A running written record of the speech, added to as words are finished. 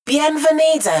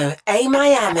Bienvenido A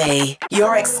Miami,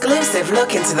 your exclusive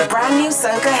look into the brand new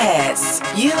soca hits.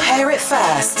 You hear it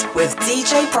first with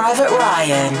DJ Private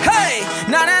Ryan. Hey,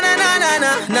 na na na na na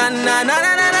na na na na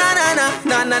na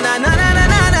na na na na na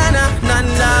na na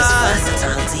na.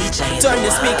 Versatile DJ. Turn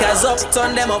the speakers up,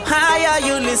 turn them up higher.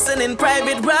 You listening,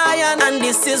 Private Ryan, and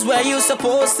this is where you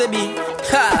supposed to be.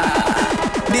 Ha.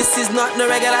 This is not the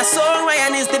regular song.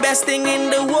 Ryan is the best thing in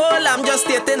the world. I'm just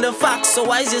stating the facts, so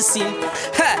why is you see?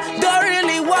 Don't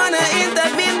really wanna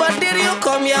intervene, but did you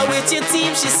come here with your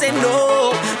team? She said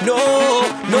no, no,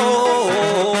 no.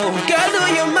 Girl, do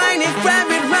you mind if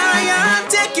Private Ryan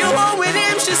take you home with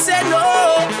him? She said no.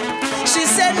 She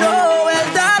said no. Well,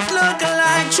 that look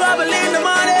like trouble in the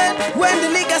morning when the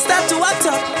liquor start to act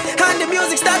up and the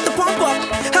music start to pump up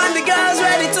and the girls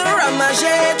ready to ramage.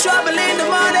 Trouble in the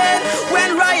morning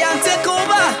when Ryan take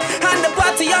over and the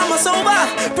party almost over.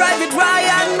 Private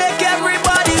Ryan make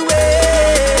everybody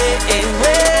wait,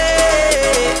 wait,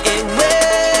 wait,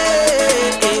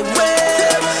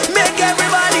 wait. Make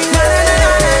everybody wait.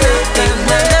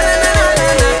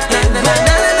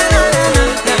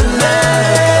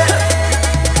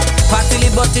 Partly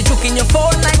but you juke in your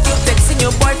phone like you texting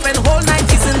your boyfriend whole night.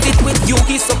 Isn't it with you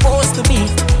he's supposed to be?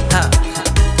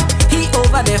 He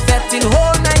over there fetting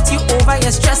whole night. You over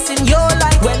here stressing your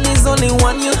life when there's only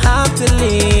one you have to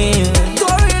live.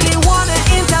 Don't really wanna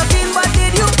intervene, but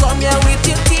did you come here with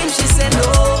your team? She said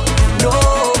no, no,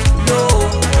 no.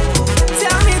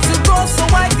 Tell me to go so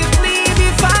I could leave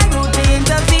if I would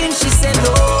intervene. She said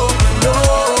no, no,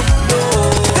 no.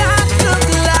 That look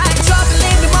like trouble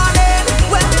in the morning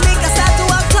when the liquor start to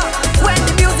act up, when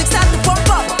the music start to pump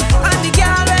up and the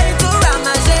girl ready to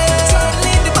ramage. Trouble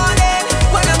in the morning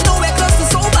when I'm nowhere close to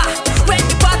sober, when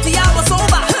the party almost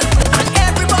over and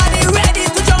everybody ready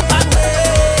to jump and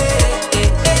wait.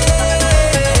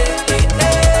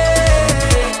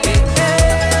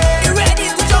 Ready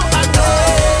to jump and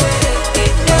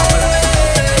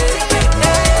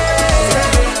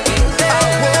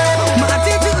My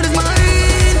attitude is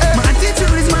mine. My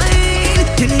attitude is mine.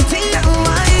 Anything that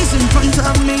lies in front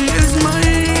of me is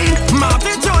mine. My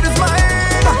attitude is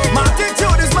mine. My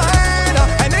attitude is mine.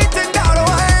 Anything that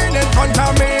wine in front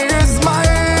of me is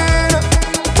mine.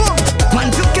 Boom. One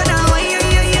took it away,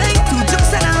 two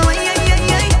took it away,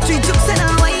 three took it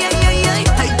away,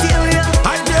 I dare ya.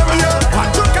 I dare you. One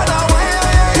took it away.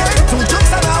 Two took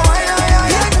it away.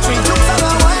 Three took it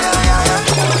away.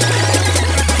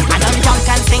 And I'm drunk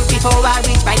and think before I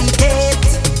reach by the gate.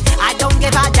 I don't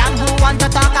give a damn who want to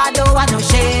talk, I don't want no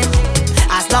shame.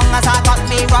 As long as I got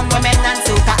me rum, women and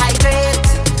soca, I great.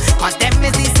 Cause them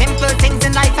is the simple things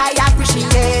in life I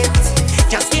appreciate.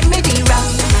 Just give me the rum,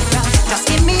 just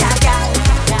give me a gal.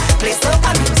 Play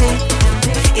soca music,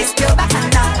 it's pure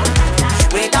bacchanal.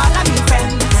 With all of me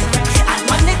friends, and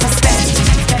money to spend.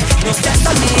 No stress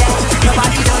on me, yeah.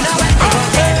 Nobody don't know what they gon'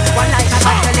 take. One night I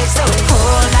got to live, so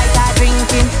whole night I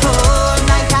drinking, whole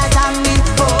night I jamming,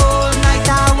 whole night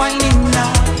I whining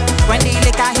now. When the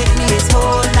liquor hit me, it's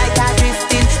whole night I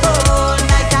drifting, whole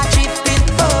night I tripping,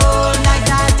 whole night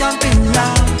I jumping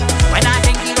now. When I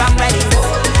drink the rum ready,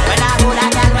 when I hold a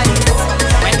gal ready,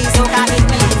 when the soca hit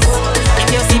me,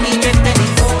 if you see me drifting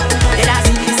it, did I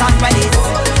see the sun ready?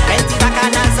 Plenty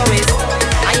bacchanal so it,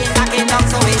 I ain't backing down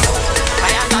so it,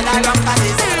 I am not a rum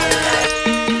party.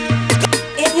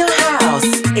 In your house,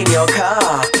 in your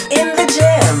car, in the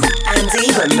gym, and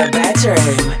even the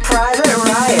bedroom. Private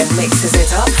Ryan mixes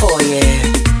it up for you.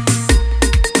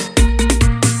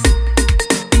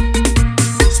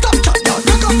 Stop, chop, now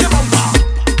look up your bumper.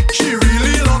 She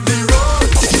really love the road.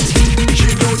 She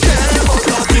don't care about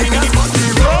nothing but the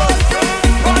road.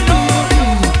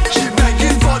 She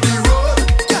begging for the road.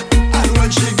 Yeah. And when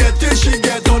she get it, she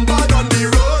get on bad on the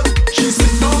road. She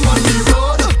sit down on the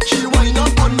road. She wind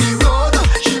up on the road.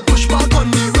 She push back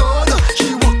on the road.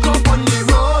 She walk up on the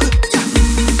road.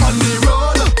 Yeah. On the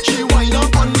road. She wind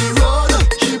up on the road.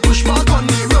 She push back on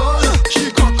the road.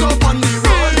 She cock up on the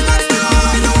road. That's the all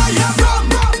I know I have rum,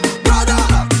 brother,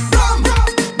 rum,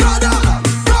 brother,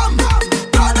 rum,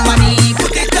 brother. Money,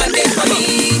 put it on this for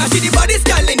me. I see the body's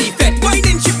calling effect.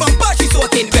 Winding she bumper, she's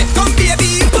soaking wet. Come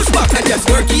baby, push back and just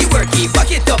worky, worky.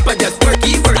 Back it up and just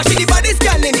worky, worky. I see the body's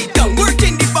calling it down.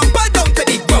 Working the bumper down to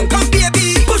the ground. Come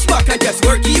baby, push back and just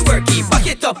worky, worky. Back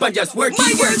it up and just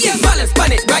worky, worky. Balance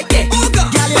pan it right there.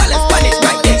 Balance pan it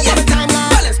right there.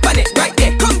 Balance pan it right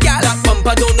there. Come gal, that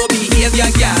bumper don't know behavior,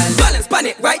 gal. Balance pan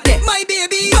it right there. My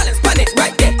baby, balance pan it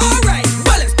right there. Alright,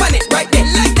 balance pan it right there.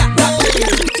 Like that.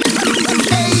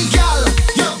 Hey, gal,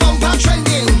 your bumper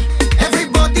trending.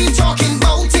 Everybody talking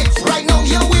about it. Right now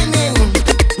you're winning.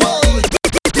 Whoa.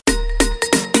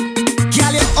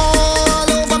 Gal, you're all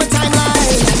over me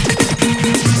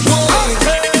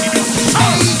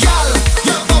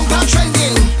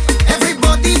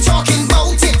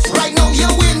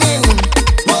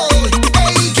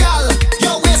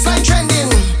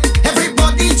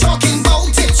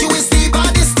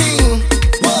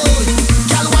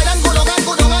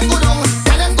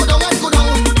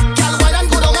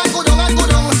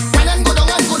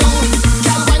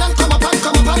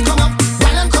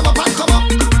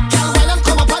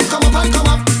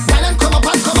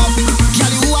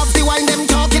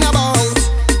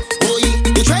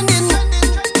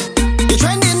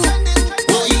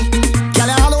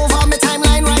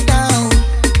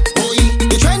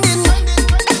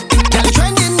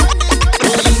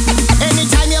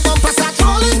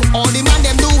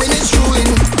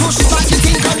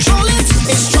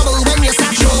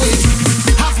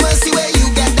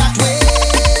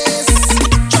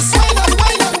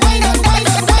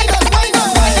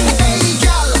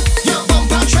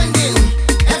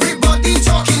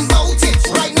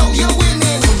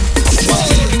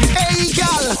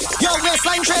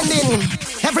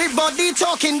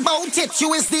it,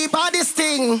 you is the baddest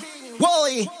thing.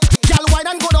 Boy, girl, wine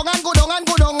and go down and go down and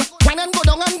go down. Wine and go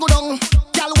down and go down.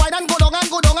 Girl, wine and go down and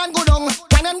go down and go down.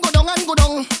 Wine and go down and go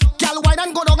down. Girl, wine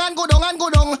and go down and go down and go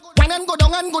down. Wine and go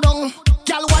down and go down.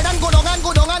 Girl, wine and go down and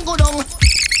go down and go down.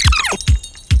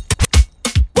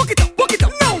 Walk it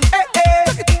up, no. Hey, hey,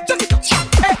 chuck it up,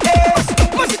 hey, hey,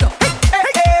 push it up, hey, hey,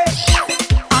 hey.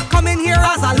 I come in here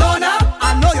as a loner.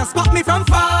 I know you spot me from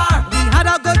far. We had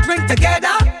a good drink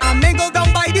together and mingled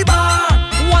down by the bar.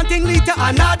 One thing lead to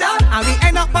another, and we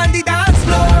end up on the dance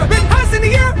floor. With hands in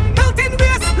the air, belt in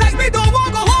waist, like we don't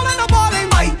want go home and a ball in.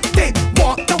 I did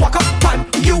want to walk up on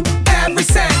you every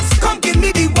sense. Come give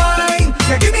me the wine,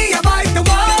 yeah, give me a bite the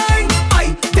wine.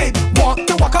 I did want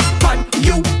to walk up on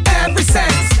you every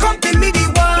sense. Come give me the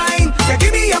wine, yeah,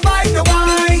 give me a bite the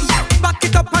wine. Back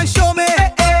it up and show me,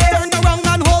 turn around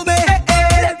and hold me.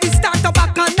 Let me start to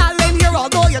back and I'll in here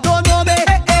although you don't know me.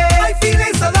 I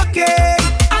feeling so lucky,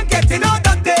 I'm getting out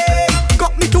the day.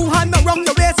 Got me two hands around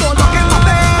your waist, so look in my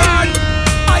face.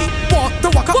 I want to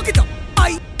walk it up.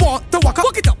 I want to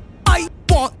walk it up. I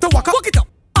want to walk it up.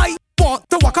 I want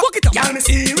to walk it up. Y'all me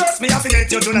serious, me I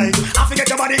forget you tonight. I forget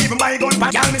your body even by gun.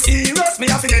 Y'all me serious, me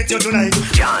I forget you tonight.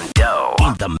 John Doe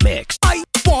in the mix. I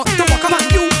want to walk on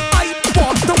you. I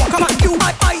want to walk on you.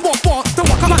 I want to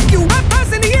walk on you.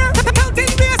 Hands in the air, belt in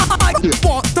waist. I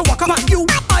want to walk on you.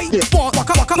 I want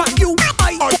to walk on you. I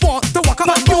want to walk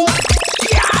on you.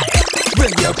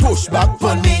 When you push back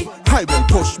on me, I will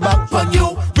push back on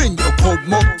you. When you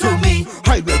come up to me,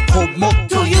 I will come up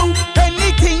to you.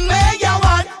 Anything where you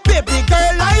want, baby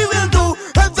girl, I will do.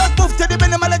 Just move to the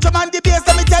minimal drum and the bass.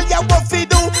 Let me tell you what we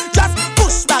do. Just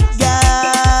push back,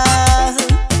 girl.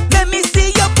 Let me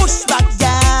see you push back,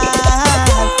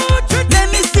 girl. Let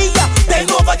me see you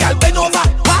bend over, girl, bend over.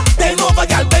 What? Bend over,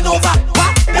 girl, bend over.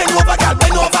 What? Bend over, girl,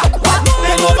 bend over. What?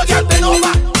 Bend over, girl, bend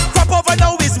over. Drop over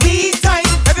now is we time.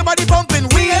 Everybody pumping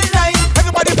wheel line.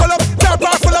 Everybody pull up, car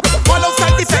pull up. All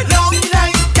outside this a long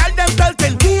line. Girl them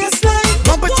belting waistline.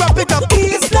 Bump it, drop it up,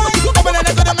 baseline. Bubble and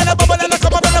a good man, a bubble and a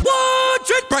come up and a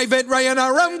Private Ryan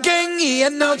a rum king, he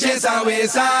ain't no chaser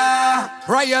waster.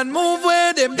 Ryan move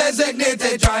with him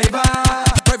designated driver.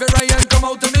 Private Ryan come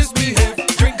out to misbehave.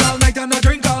 Drink all night and a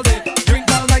drink all day. Drink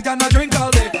all night and a drink all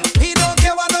day. He don't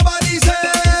care what nobody say.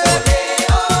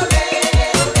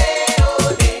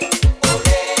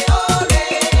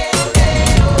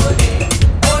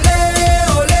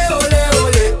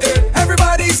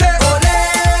 Everybody say ole,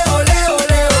 ole,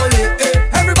 ole, ole.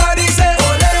 Everybody say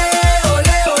ole,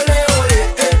 ole, ole, ole.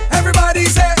 Everybody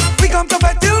say we come to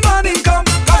bed till morning come.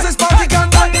 Cause this party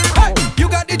can't die. Hey, you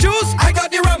got the juice, I got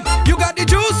the rum. You got the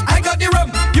juice, I got the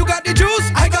rum. You got the juice,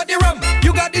 I got the rum.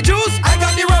 You got the juice, I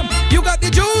got the rum. You got the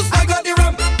juice, I got the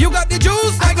rum. You got the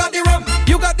juice, I got the rum.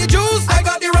 You got the juice, I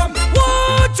got the rum.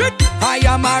 Watch it. I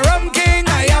am a rum king,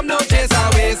 I am no chaser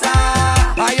waster.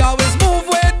 I always move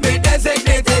with me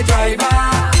designated driver.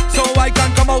 So I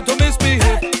can come out to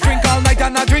misbehave. Drink all night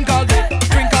and I drink all day.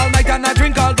 Drink all night and I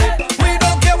drink all day. We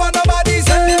don't care what nobody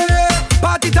say.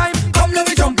 Party time, come let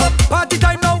me jump up. Party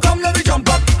time now, come let me jump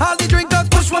up. All the drinkers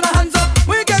push one hands up.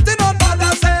 We getting on bad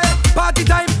I say. Party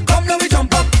time, come let me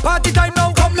jump up. Party time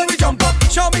now, come let me jump up.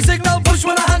 Show me signal, push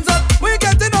one hands up. We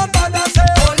getting on bad I say.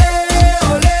 Ole,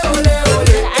 ole, ole,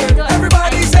 ole.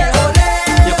 Everybody say ole.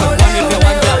 You could one if you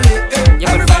want that. You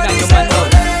could find out your man now.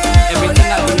 Everything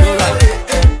I do right.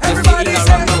 everybody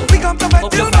say we come to bed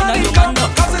Hope till you find out morning your come. man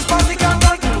now. Cause this party can't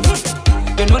die.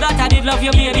 You know that I did love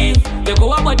you, baby. You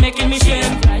go about making me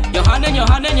shame. You're handing, you're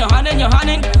handing, you're handing, you're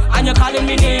handing, and you're calling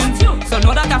me names. So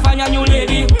know that I find a new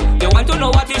lady. You want to know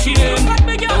what is she name?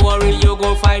 Don't worry, you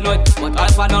go find out. But I'll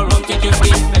find a rum take you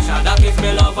free. Special, that is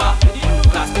me lover.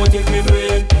 Class code is me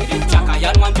friend.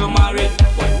 Chakayan want to marry,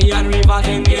 but me and Rivers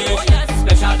engaged.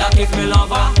 Special, that is me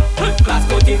lover. Class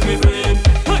code is me friend.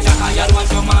 Chakayan want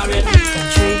to marry. 3,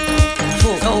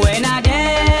 4. So when I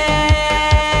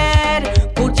dead,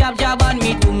 put jab jab on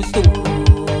me tombstone.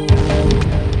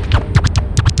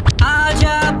 All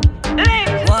jab,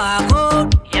 walk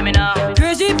out. Hear me now.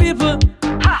 Crazy people,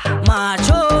 march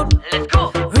out. Let's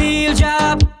go. Real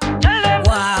job,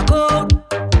 walk out.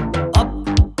 Up,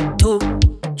 2,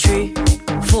 3,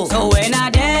 4. So when I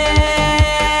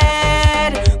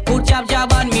dead, put jab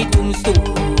jab on me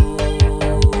tombstone.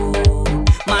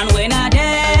 Man, when I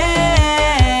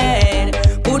dead,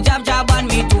 put jab jab on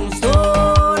me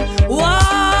tombstone.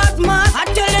 What man? I'm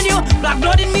telling you, black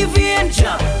blood in me vein,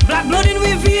 black blood in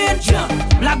me vein,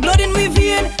 black blood in me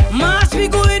vein. Mass we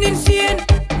going insane.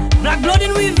 Black blood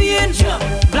in me vein,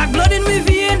 black blood in me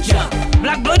vein,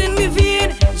 black blood in me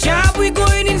vein. Jab we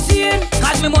going insane.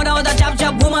 Cause me mother was a jab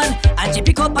jab woman, and she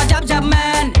pick up a jab jab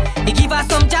man. He give her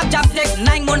some jab jab sex.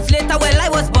 9 months later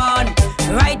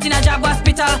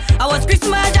this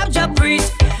my jab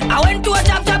priest. I went to a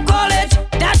jab college,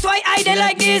 that's why I did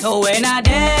like this. So when I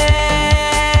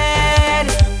dead,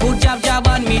 put jab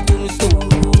on me tombstone.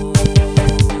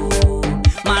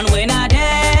 Man, when I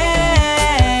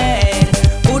dead,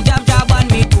 put jab on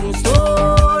me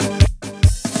tombstone.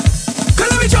 Can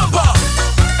let me jump up.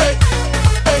 Hey,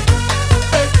 hey,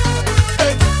 hey, hey,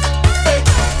 hey,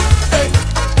 hey,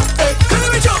 hey. Can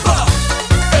let me jump up.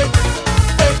 Hey,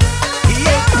 hey,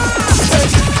 yeah. Hey,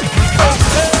 hey,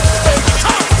 hey.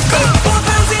 Both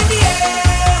hands in the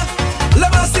air. Let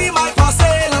me see my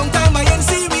posse. Long time I ain't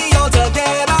see we all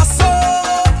together. So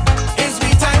it's me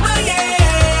time of year.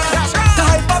 To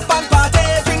hype up and party,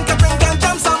 drink and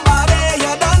jump somebody.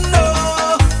 You don't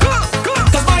know.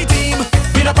 Cause my team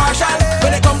be the partial.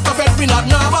 When it comes to fed, we not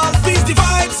normal. Please the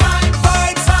vibes, vibes,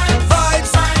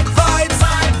 vibes, vibes.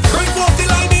 Bring forth the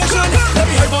libation. Let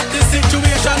me hype up this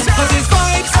situation. Cause it's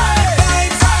vibes,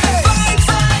 vibes, vibes.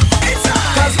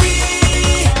 Cause we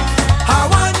are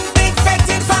one big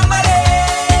fetting family.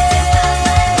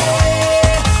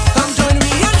 Come join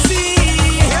me and see.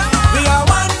 We are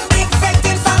one big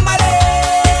fetting family.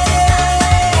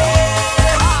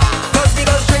 Cause we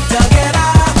just drink together.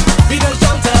 We just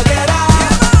jump together.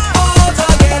 All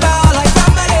together like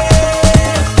family.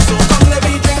 So come let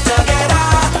me drink together.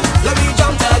 Let me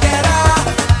jump together.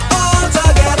 All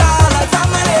together like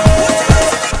family.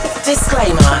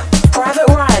 Disclaimer. Private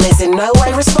Ryan is in no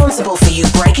way responsible for you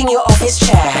breaking your office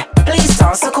chair. Please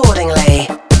dance accordingly.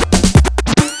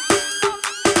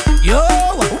 Yo,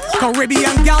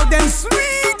 Caribbean gal, them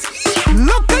sweet.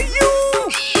 Look at you.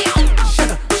 Sugar,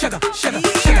 sugar, sugar,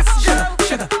 sugar, sugar,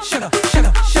 sugar, sugar,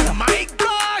 sugar, sugar. My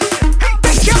gosh. Hey,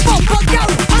 take your bumper, girl,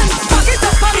 and back it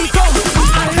up on the ground.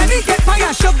 And let me get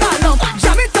fire, sugar lump.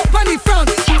 Jam it up on the front.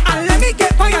 And let me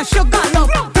get fire, sugar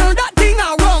lump. Turn that thing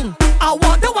around. I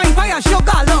want the wine fire,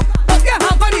 sugar lump. Put your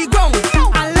hand on the ground.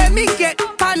 And let me get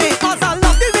panic. Cause I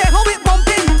love the way how it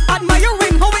bumping.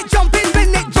 Admiring how it jumping.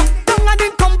 When it jump down and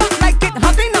then come back like it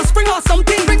having a spring or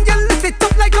something. When you lift it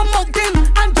up like a mountain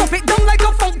and drop it down like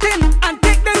a fountain. And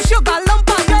take them sugar lump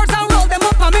and yours and roll them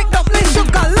up and make dumplings.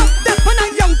 Sugar lump, them fun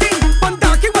and young thing. One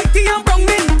darky, whitey and brown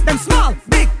men. Them small,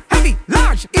 big, heavy,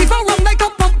 large. Even round like a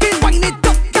pumpkin. Wine it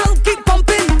up, girl, keep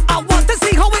pumping. I want to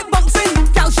see how it bouncing.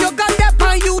 Girl, sugar that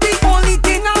pan you. The only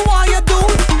thing I want you do.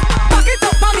 Back it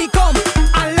up on me come.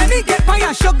 And let me get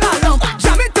fire, sugar lump.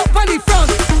 Jam it up on the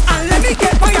front. And let me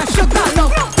get fire, sugar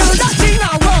lump. Turn that thing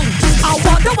around. I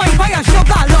want the wine fire,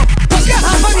 sugar lump. Put your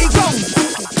hand on the ground.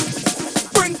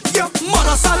 Bring your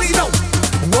mother Sally now.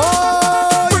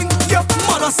 Whoa. Bring your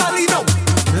mother Sally now.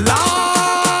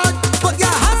 Lord, put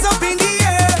your hands up in the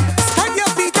air. Spread your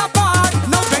feet apart.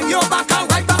 Now bend your back and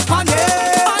right back on it. I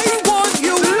want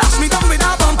you. Lash me down with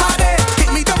a bumper day. Hit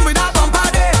me down with a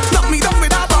bumper day. Knock me down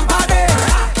with a bumper day.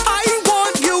 I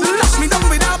want you. Lash me down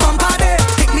with a bumper day.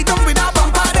 Hit me down with a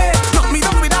bumper day. Knock me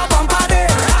down with a bumper day.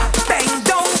 Bang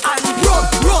down and roll,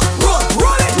 roll, roll,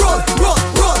 roll it, roll, roll,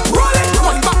 roll, roll it.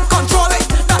 One back, control it.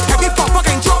 That heavy bumper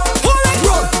can drop. Hold it,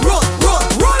 roll, roll, roll,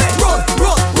 roll it, roll,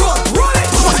 roll, roll, roll it.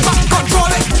 One back,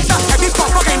 control it. That heavy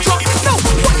bumper can drop. Now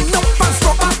wind up and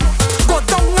stop back. Go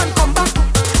down and come back.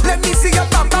 Let me see your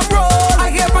bump and roll. I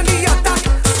hear on the attack.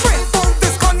 Straight out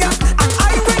this cognac, and I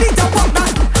ready to pop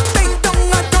that. Bang down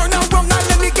and turn around and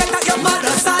let me get at your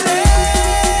mother Sally.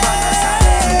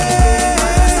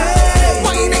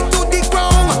 Wine it to the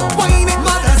ground, wine it,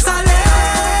 mother Sally.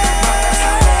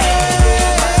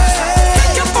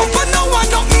 Take your bumper now and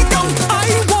knock me down. I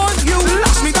want you.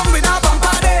 Lash me down with a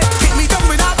bumper day. Hit me down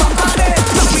with a bumper day.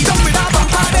 Knock me down with a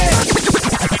bumper day.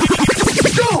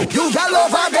 You gal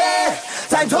over there,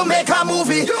 time to make a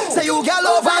movie. Say you gal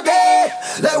over there,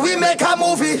 let we make a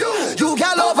movie. You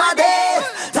gal over there,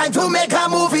 time to make a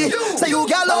movie. Say you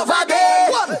gal over there.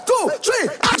 1, 2, 3,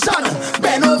 action.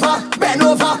 Bend over, bend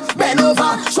over, bend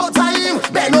over. Show time.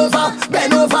 Bend over,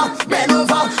 bend over, bend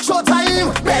over. Show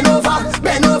time. Bend over,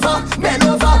 bend over, bend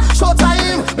over. Show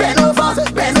time. Bend over,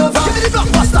 bend over. Give me the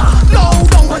blockbuster. No,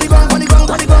 down, pon the ground, pon the ground,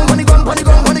 pon the ground, pon the ground, pon the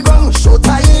ground, pon the ground. Show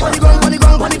time. Pon the ground, pon the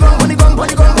ground, pon the ground, pon the ground, pon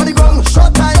the ground, pon the ground. Show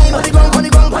time. Pon the ground, pon the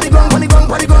ground, pon the ground, pon the ground,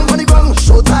 pon the ground, pon the ground.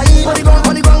 Show time. Pon the ground,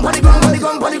 pon the ground, pon the ground, pon the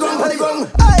ground, pon the ground, pon the ground.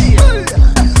 Hey,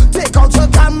 take out your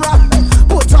camera,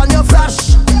 put on your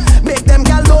flash, make them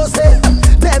gal know say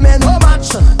them and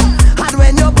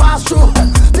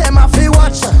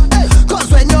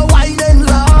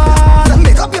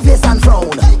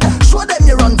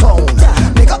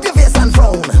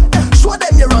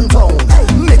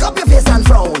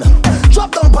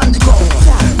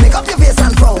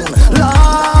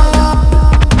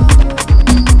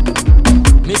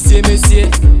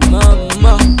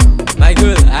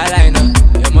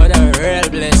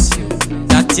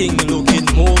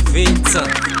move it.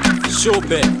 Show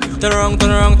it. Turn around,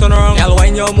 turn around, turn around. Girl,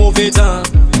 wine your move it.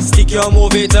 Stick your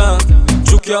move it.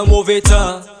 Juke your move it.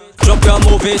 Drop your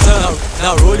move it.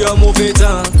 Now roll your move it.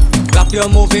 Clap your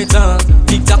move it.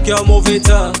 Tick tock your move it.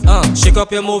 Shake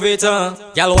up your move it.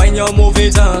 Girl, wine your move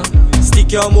it.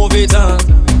 Stick your move it.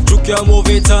 Juke your move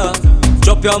it.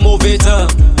 Drop your move it.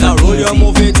 Now roll your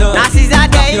move it. That is a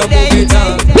day, day,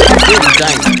 day.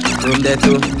 Room there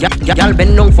too. Y'all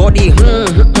bend down for the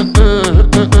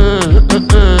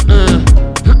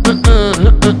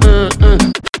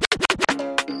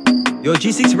Yo,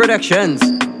 G6 Productions,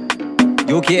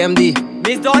 UKMD.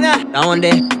 Miss Donna,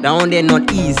 Down there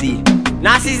not easy.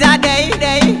 that is a day,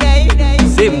 day, day, day.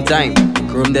 Same time,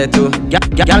 room there too.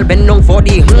 Y'all bend down for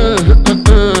the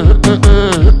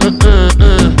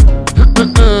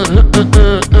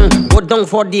Go down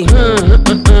for the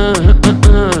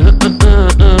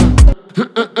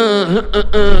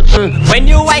When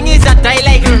you whine is a tie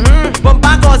like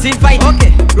bumper causing fight.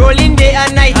 Okay. Rolling day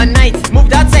and night. Move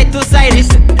that side to side.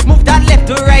 Listen. Move that left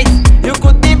to right. You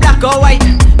could be black or white.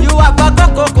 You have a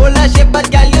Coca-Cola shape,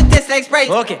 but girl you taste like Sprite.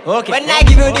 Okay. When I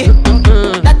give you the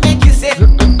that make you say.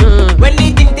 When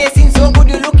the thing tasting so good,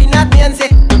 you looking at me and say,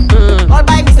 all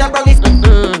by Mr. Promise.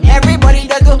 Everybody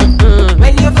does do.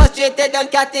 When you're frustrated,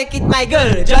 don't can't take it, my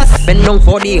girl. Just bend down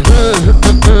for the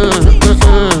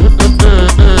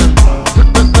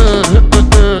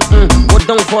Go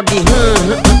down for the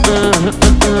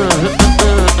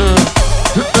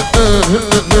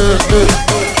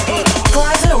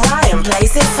Private Ryan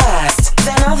plays it first,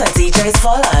 then other DJs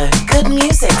follow. Good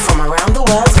music from around the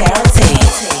world guaranteed.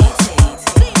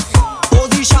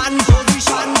 Position,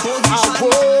 position, position.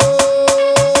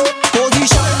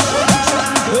 Position.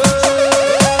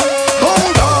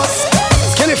 Bonus,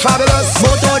 skinny fabulous.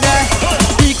 Moto there.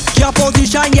 Pick your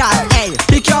position, yeah. Hey,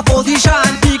 pick your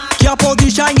position. Pick your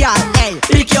position, yeah. Hey,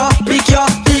 pick your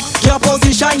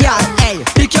position, yeah. Hey,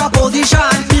 pick your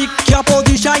position. Pick your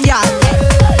position, yeah.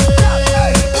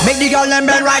 Make the girl and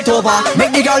bend right over.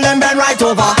 Make the girl and bend right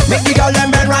over. Make the girl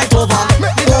and bend right over.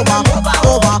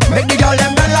 Over. Make the girl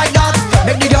and bend like that.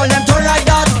 Make the girl and turn like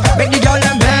that. Make the girl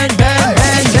and bend.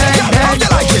 How you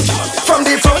like it? From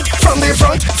the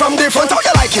front, how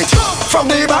you like it? From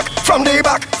the back, how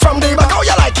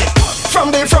you like it?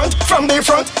 From the front,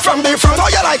 how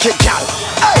you like it, gal?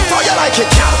 Hey, how you like it,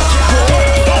 gal?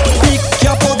 Pick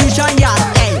your position, yeah.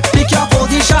 Hey, pick your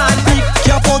position. Pick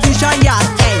your position, yeah.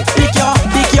 Hey, pick your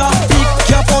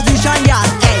position, yeah.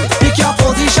 Hey, pick your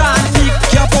position. Pick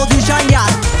your position, yeah.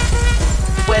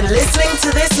 When listening to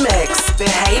this mix,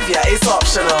 behavior is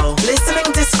optional.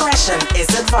 Listening discretion is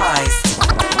advised.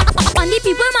 On the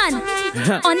people man.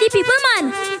 On the people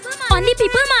man. On the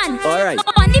people man. Alright.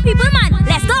 On the people man.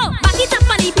 Let's go. Back it up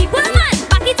on the people man.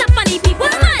 Back it up on the people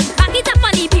man. Back it up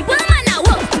on the people man. Now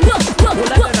whoa.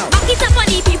 Back it up on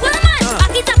the people man.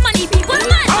 Back it up on the people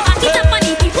man. Back it up on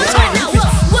the people man. Now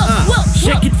whoa.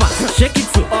 Shake it fast, shake it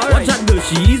slow. Watch that girl,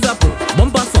 she is a pro.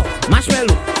 Bumper soft,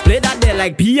 marshmallow. Play that there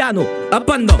like piano. Up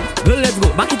and down, girl, let's go.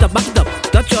 Back it up.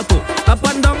 Touch your toe. Up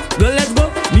and down, girl, let's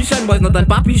go. Mission boys, not a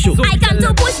papi show. I come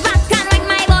to push back and wing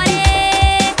my body.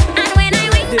 And when I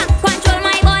wing back, control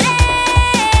my body.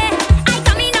 I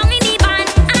come in down in the band.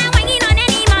 And I'm winging on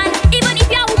any man. Even if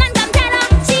your woman come tell her,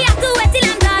 she have to wait till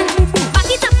I'm done.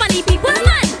 Back it up on the people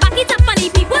man. Back it up on the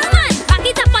people man. Back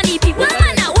it up on the people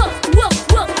man. Now whoa.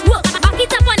 Back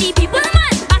it up on the people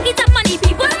man. Back it up on the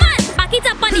people man. Back it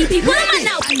up on the people man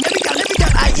now. Let me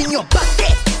get eye in your back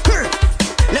there.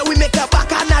 Let we make a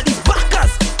bacchanal, these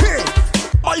backers.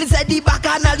 All inside the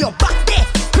bacchanal, your back there.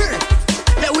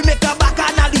 Let we make a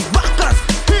bacchanal, these backers.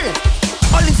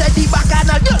 All inside the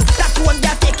bacchanal, that one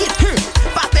girl take it.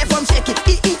 Pape from shake it,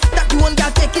 that one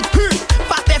girl take it.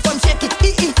 Pape from shake it,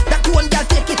 that one girl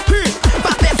take it.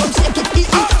 Pape from shake it,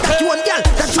 that one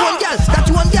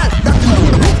girl.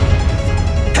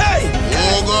 Hey!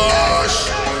 Oh gosh!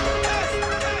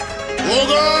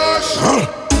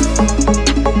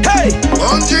 Hey!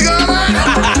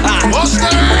 What's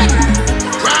that?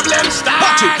 Problem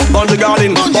start! On the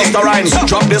garden, bust the rhyme.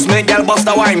 Drop this, make girl bust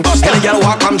the wine. Any girl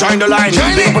walk, come join the line.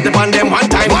 They put it on them one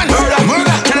time. Murder.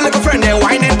 Tell a little friend they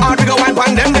whining hard, we go wine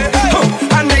on them.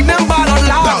 And make them ball on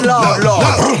loud.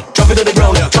 Drop it to the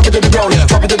ground, drop it to the ground,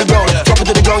 drop it to the ground, drop it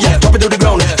to the ground, drop it to the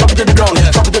ground, drop it to the ground,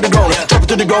 drop it to the ground, drop it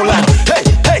to the ground like hey,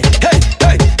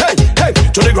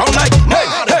 to the ground like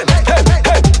hey.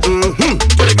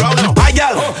 To the ground now. Hi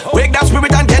girl, wake that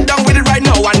spirit and get down with it right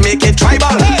now and make it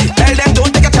tribal. Tell them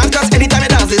don't take a chance 'cause anytime you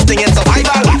dance this thing is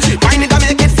survival. Find it and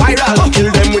make it viral.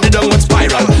 Kill them with the downward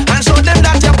spiral and show them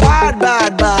that you're bad.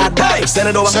 Hey, send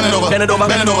it over,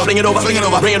 bend it over, fling it over, bring it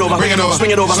over,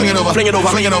 swing it over, fling it over,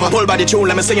 fling it over, pull by the tune,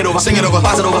 let me sing it over, pass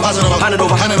it over, hand it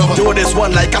over, do this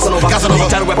one like Casanova,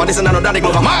 tell weapon this and I know that they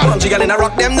go. Punchy girl in a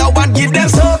rock them now and give them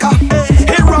soca.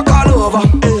 Hit rock all over,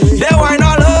 they wine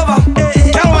all over,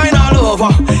 girl wine all over.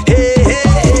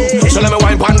 So let me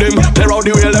wine pon them, clear out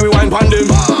the way, let me wine pon them,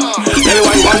 let me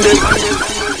wine pon them.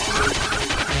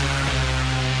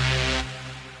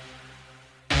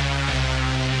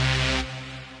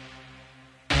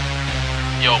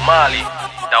 Yo, Mali,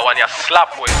 that one you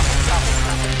slap with.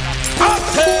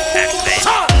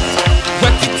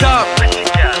 Wet it up,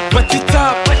 wet it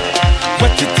up,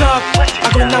 wet it up.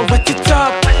 I'm gonna wet it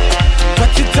up,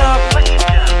 wet it up,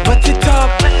 wet it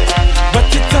up, wet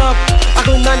it up. I'm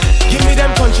gonna give me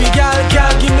them country gal,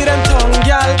 give me them tongue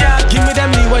gal, give me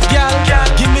them leeward gal,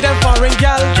 give me them foreign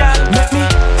gal. Make me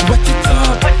wet it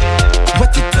up,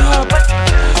 wet it up, wet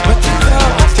it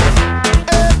up.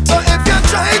 So if you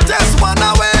try this one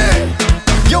away,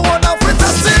 you wanna fit the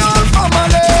seal on my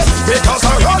leg. Because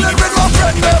I'm rolling with my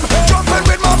friend them, jumping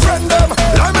with my friend them,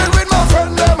 liming with my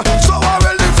friend them. So I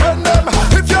will defend them.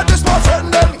 If you're this my friend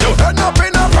them, you end up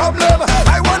in a problem.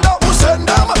 I wonder who send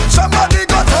them. Somebody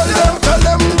go tell them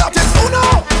that it's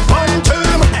uno. One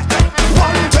team,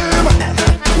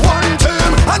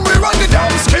 and we run the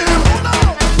damn scheme.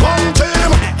 One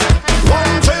team,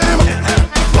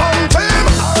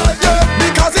 yeah,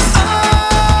 because it's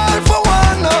all for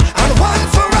one and one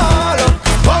for all.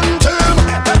 One team,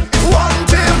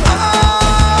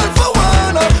 all for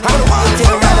one and one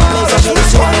for all.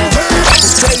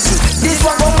 It's crazy. This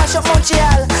one gon' mash up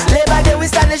Montreal. Labor Day we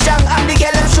stand strong. I'm the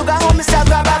girl them sugar home. Mr.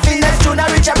 Grab a fitness tune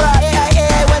and reach abroad.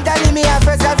 Hey, when they leave me a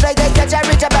first class flight, I catch a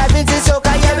rich abroad. Vinci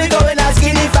soca, yeah we going a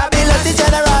skinny fabulous the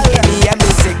general. BM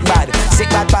is sick bad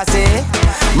passé.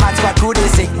 Mad squad crew they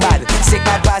sick bad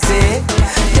passé.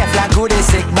 Teflon crew they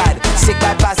sick bad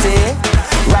passé.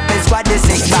 Rapping squad they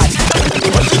sick bad.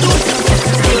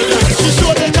 She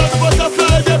showed the job the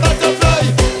butterfly, the butterfly.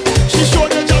 She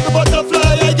showed the job the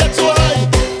butterfly, I get so high.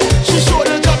 She showed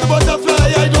the job the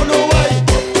butterfly, I don't know why.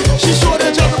 She showed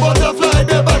the job the butterfly,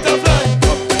 the butterfly.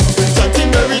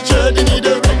 Something very church, you need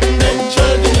a ring,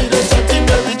 church, you need a something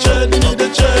very church, you need a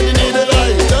church, you need a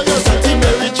light. Something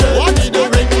very church, you need a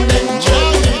ring,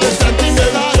 church, you need a something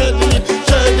very church, you need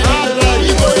church, you need a light.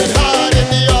 You going hard in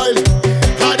the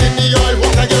oil,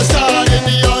 walk like you're hard in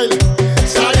the oil.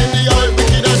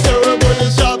 Wicked and terrible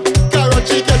is job. Carrot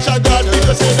she catch a god.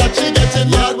 People say that she getting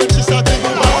mad when she started to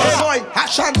Boy,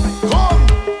 action, come.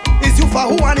 Is you for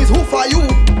who and is who for you?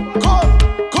 Come.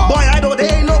 Boy, I know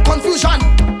there ain't no confusion.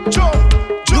 Jump.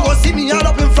 You go see me all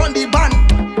up in front the band.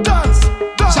 Dance.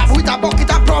 Shop with a bucket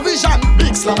of provision.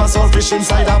 big slab of saltfish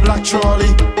inside a black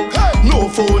trolley. Hey. No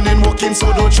phone in working,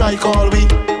 so don't try call we.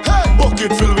 Hey.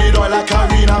 Bucket filled with oil like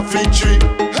arena victory.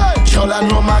 Hey. Y'all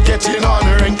and Roma getting on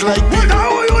a rink like me.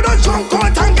 Now you don't jump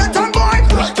out and get on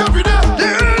board. Like every day.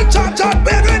 The chop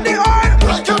big with the oil.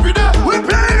 Like every day. We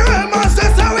play real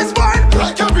masters how it's born.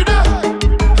 Like every day.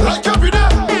 Like every day.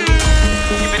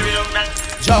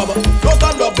 Job, don't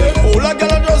stand up big hole, a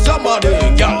girl and just jam on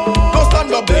it, girl. Don't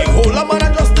stand up big hole, a man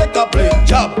and just take a play.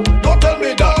 Job, don't tell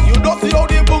me that you don't see how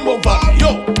the boom boom fat.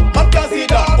 Yo, man can see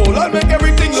that. Hole and make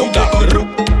everything look that.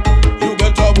 You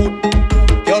get a boot,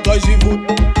 can't touch the foot.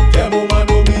 Tell woman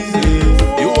no business.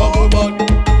 You have a man,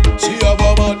 she have a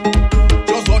man.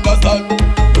 Just understand,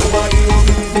 nobody no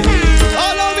business.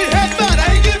 All of me head man, I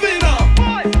ain't giving up.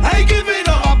 I ain't giving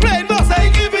up. I play boss, I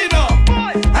ain't giving up.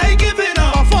 I ain't giving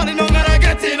up. I'm falling on and I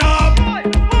getting up.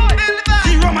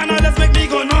 The Roman others make me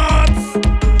go nuts.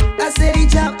 I said he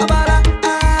jump about a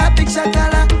big shot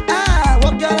color,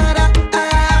 walk your ladder,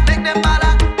 make them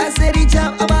bala. I said he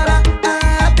jump about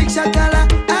a big shot color,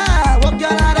 walk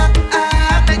your ladder,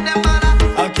 make them bala.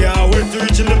 I can't wait to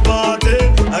reach in the party.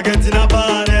 I get in a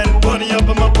bottle, money up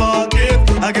in my pocket.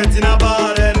 I get in a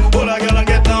bottle, hold a girl and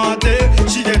get naughty.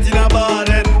 She get in a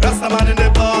bottle, Rasta man in the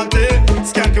party,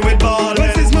 skanking with ball.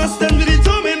 When this must stand with the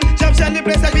tumbling, jump shot the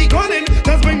place that we calling.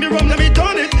 Just bring the rum, let me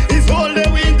done it. It's all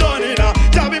that we done it.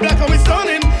 Jabby black and we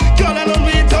stunning, girl and on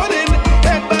we turning,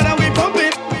 head bad and we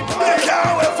pumping. They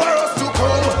can't wait for us to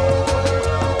come.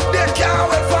 They can't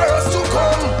wait for us to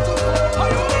come.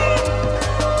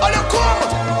 Oh, you come.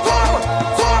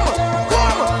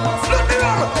 Flip the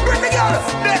rum, bring the girl.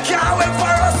 They can't wait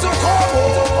for us to come.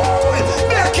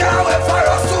 They can't wait for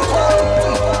us to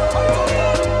come.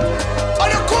 Oh,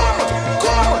 you come.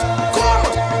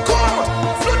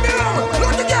 Flip the rum,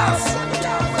 look the girls.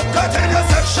 Get in your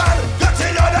section, get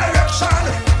in your direction.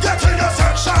 Get in your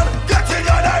section, get in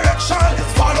your direction.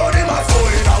 Follow the mass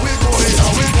going, how we going.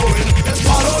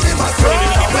 Follow the mass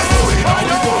going, how we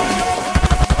going.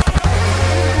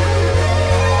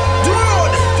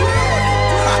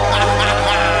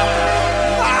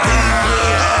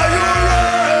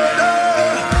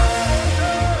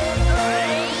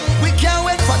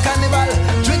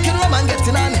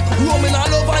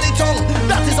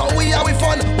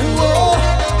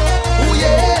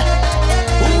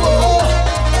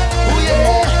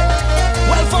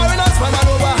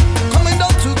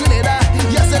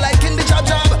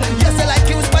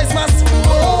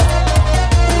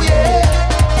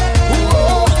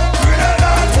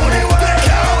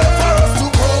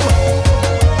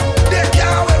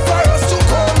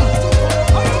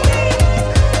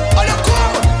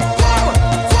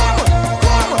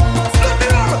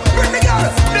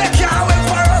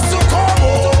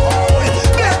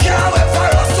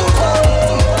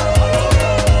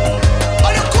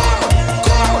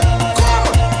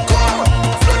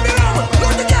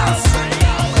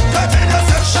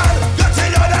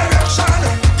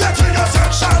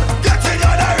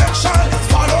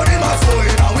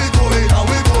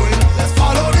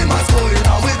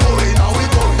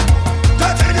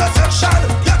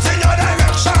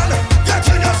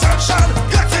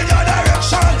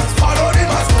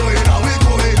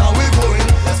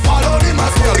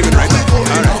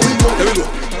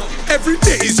 Every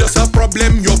day is just a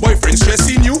problem. Your boyfriend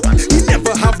stressing you. He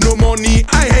never have no money.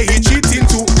 I hear he cheating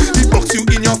too. He box you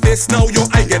in your face now. Your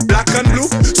eye get black and blue.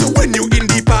 So when you in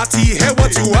the party, hear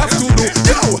what you have to do.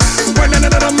 Yo, when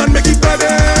another man make it burn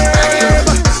him.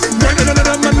 When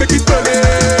another man make it burn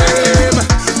him.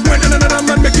 When another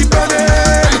man make it burn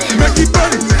him. Make it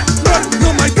burn, burn.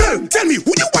 No, my girl, tell me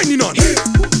who you whining on? Who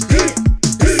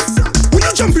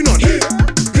you jumping on? Who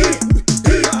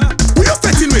you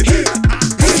petting with? Who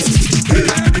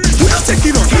you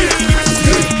taking on?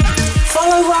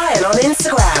 Follow Ryan on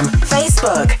Instagram,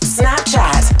 Facebook,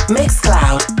 Snapchat,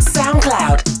 Mixcloud,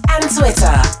 Soundcloud, and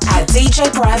Twitter at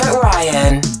DJ Private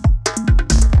Ryan.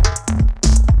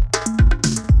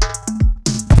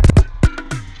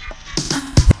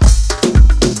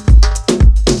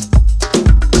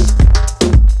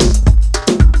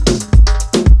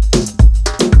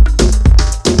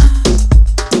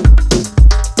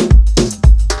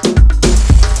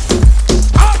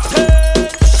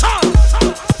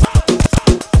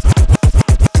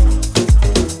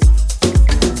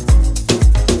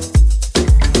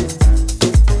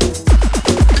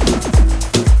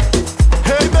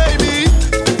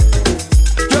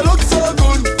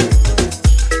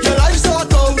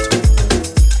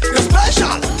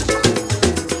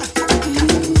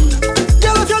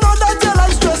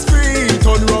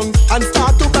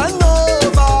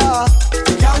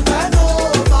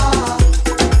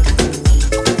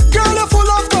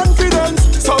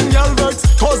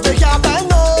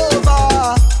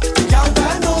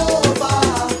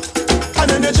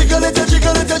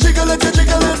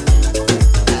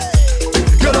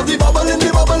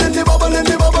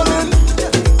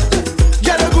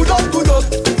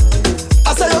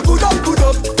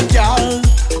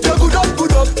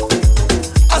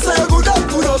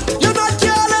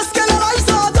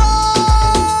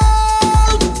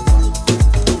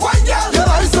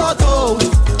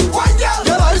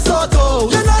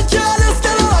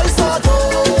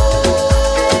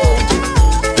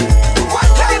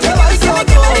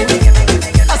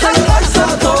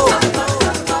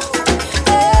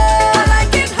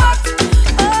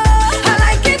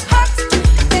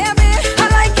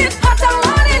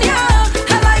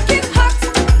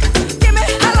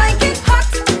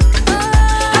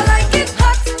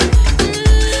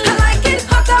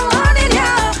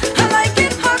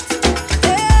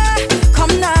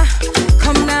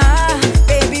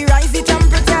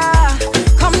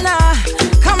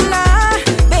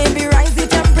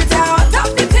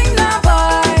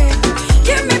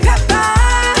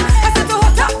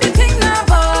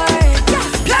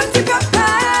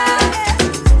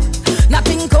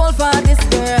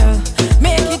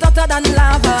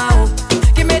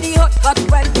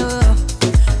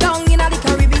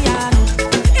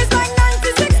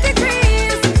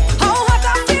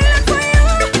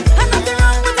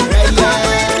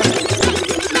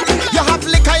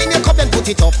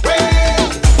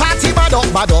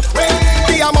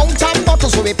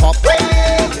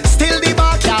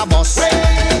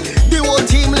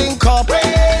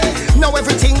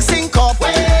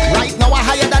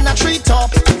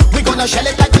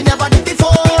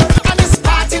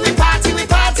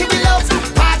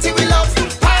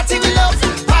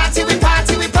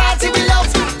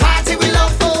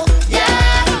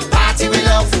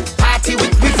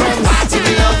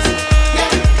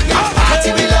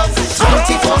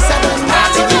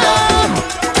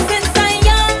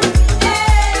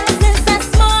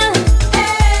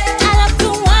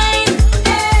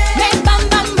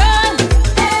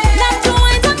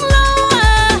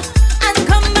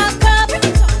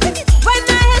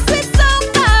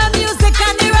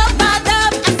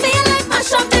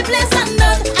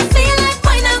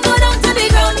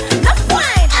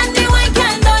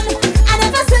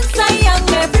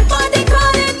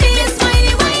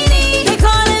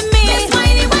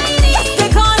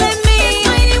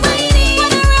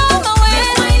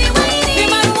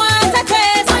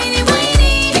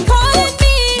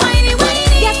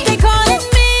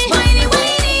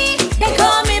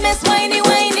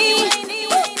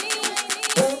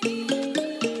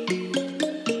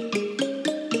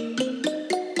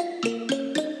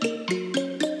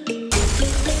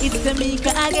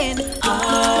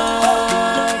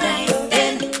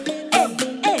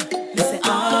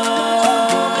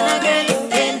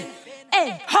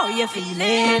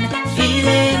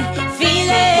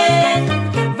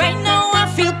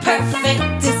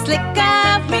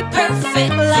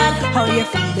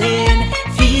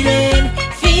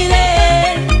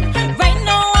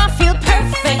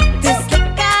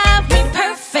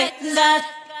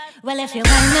 Well, if you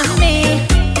whine on me,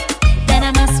 then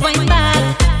I must whine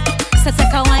back. So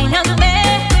take a whine on me,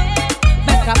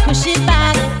 but make her push it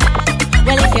back.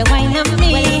 Well, if you whine on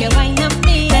me,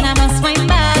 then I must whine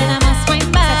back. So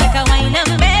take a whine on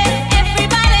me.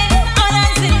 Everybody, all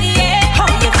hands in the air. How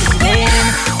you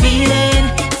feeling?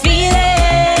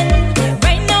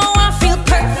 Right now I feel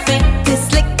perfect. This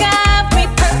liquor be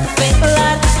perfect,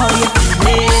 Lord. How you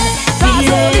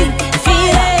feeling?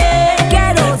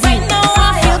 Right now I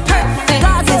feel perfect.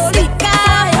 This liquor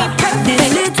be perfect. This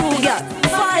little girl,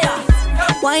 fire.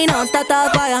 Why not start a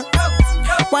fire?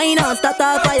 Why not start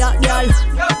a fire, girl?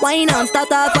 Why not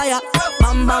start a fire?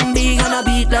 Bam bam big and a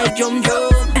beat like drum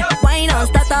drum. Why not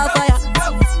start a fire?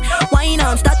 Why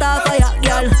not start a fire,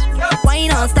 girl? Why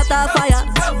not start a fire?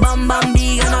 Bam bam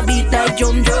big and a beat like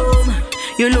drum drum.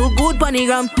 You look good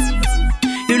panigram.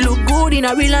 You look good in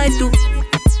a real life too.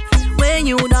 When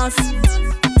you dance,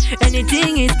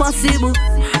 anything is possible.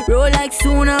 Roll like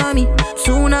tsunami,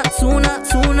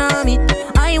 tsunami.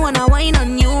 I wanna whine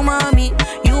on you, mommy.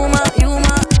 You ma.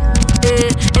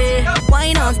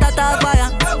 Why not start a fire?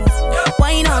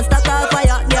 Why not start a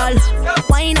fire, girl?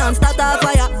 Why not start a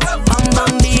fire? Bam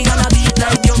bam big and a beat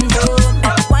like drum drum.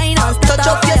 Why not start a fire? Touch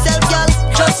up yourself, girl.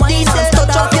 Just decent.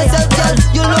 Touch up yourself, girl.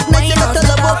 You look nice, you got to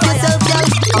love up yourself, girl.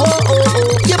 Oh.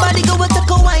 Your body go with take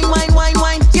a wine.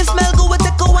 You smell good with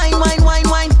take a wine.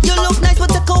 You look nice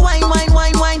with take a wine.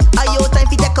 Are you time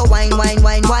for take a wine?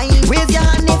 Raise your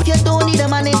hand if you don't need a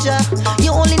manager.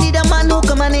 You only need a man who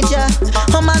can manage ya.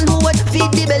 A man who would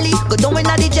feed the belly, go down in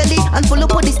the jelly and full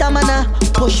up with the stamina.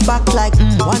 Push back like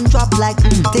one drop like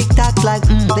tick tack like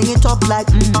bring it up like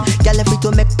girl if it to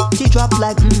make she drop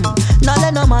like Now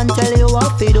let no man tell you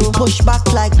what to do. Push back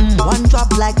like one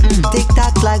drop like tick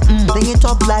tack like bring it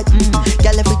up like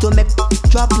girl if it to make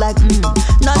drop like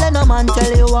Now let no man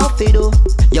tell you what to do.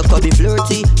 You could be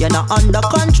flirty, you're not under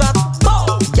contract.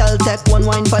 Go, girl take one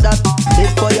wine for that.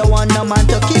 Before you want no man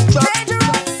to keep track.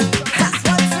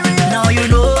 Now you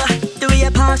know the way you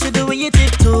pass, the way you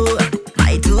tiptoe.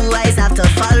 My two eyes have to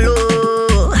follow.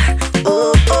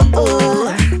 Oh.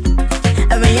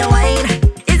 And when you whine,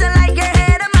 it's like you're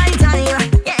ahead of my time.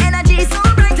 Your energy so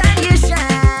bright and you shine.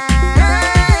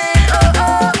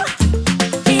 Oh.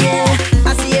 Yeah, I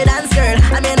see you dance, girl.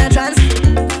 I'm in a trance.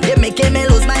 You're making me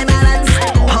lose my balance.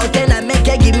 How can I make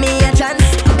you give me a chance?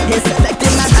 You're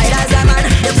selecting my side as a man.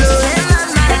 You're blowing my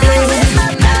mind.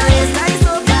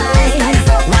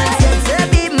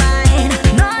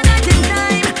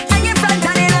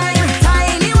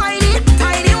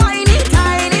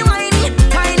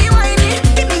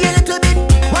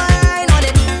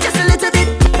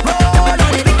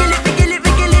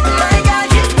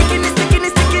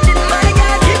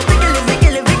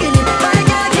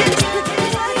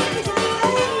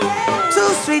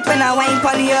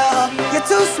 You're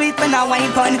too sweet when I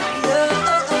wine pon you.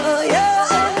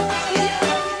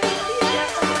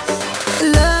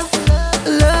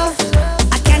 Love.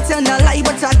 I can't tell no lie,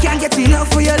 but I can't get enough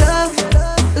for your love.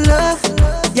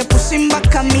 You're pushing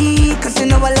back on me, cause you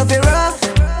know I love it rough.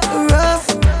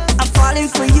 I'm falling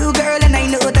for you, girl, and I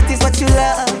know that is what you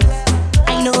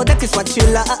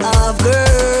love.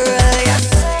 Girl, yes.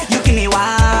 You give me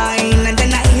wine, and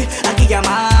then I give you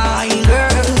mine,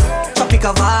 girl.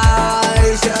 Tropical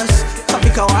vibes, yes.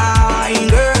 Tropical wine,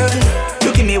 girl.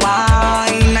 You give me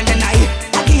wine, and then I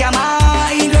give you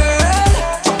mine, girl.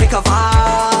 Tropical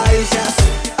vibes, yes.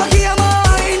 I give you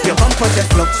mine. Your bumper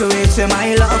just fluctuates in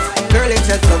my love, girl. It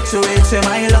just fluctuates in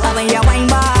my love. When you wine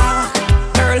back,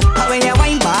 girl. When you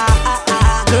wine back,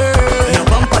 girl. Your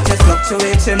bumper just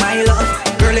fluctuates in my love,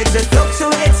 girl. It just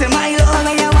fluctuates in my love.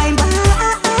 When you wine back,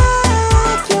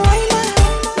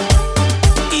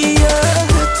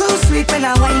 when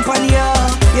I wine pon you,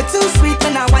 you're too sweet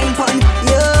when I wine pon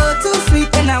you, too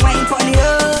sweet when I wine pon you,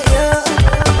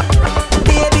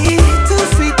 baby, too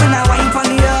sweet when I wine pon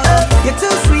you, you're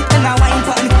too sweet when I wine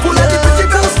pon you,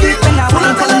 too sweet when I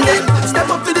wine pon you. Step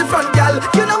up to the front, gal.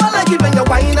 You know I like it when you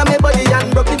wine on my body and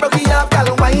broke it off, gal.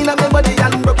 Wine on my body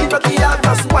and broke it off.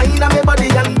 Just wine on my body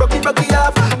and broke it off,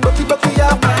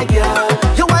 my girl.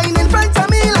 You wine in front of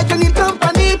me like you need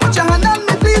company. Put your hand on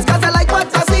me, please, cause I like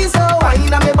what I see. So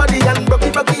wine on my body and broke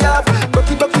it off,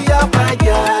 my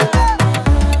girl.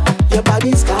 Your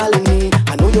body's calling me.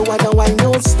 I know you wanna wine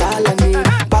your style on me.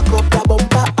 Back up the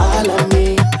bumper all on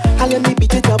me. And let me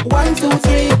beat it up 1, 2,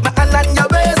 3. My hand on your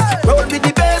waist, roll with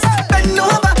the bass. Bend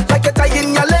over like you're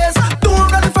tying your lace.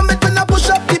 Don't run from it when I push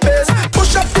up the bass.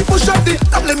 Push up the.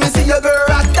 Come let me see your girl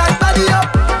rock that body up.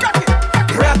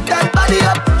 Rock that body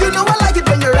up. You know I like it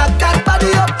when you rock that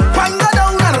body up. Wine go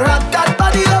down and rock that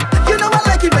body up. You know I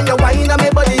like it when you wine on my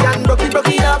body and broke it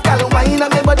up. Girl, wine on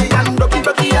my body and broke it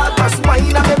up. Just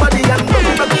wine on my body and broke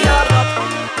it up.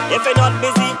 If you're not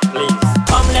busy, please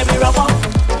come let me rub up,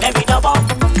 let me dub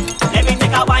up.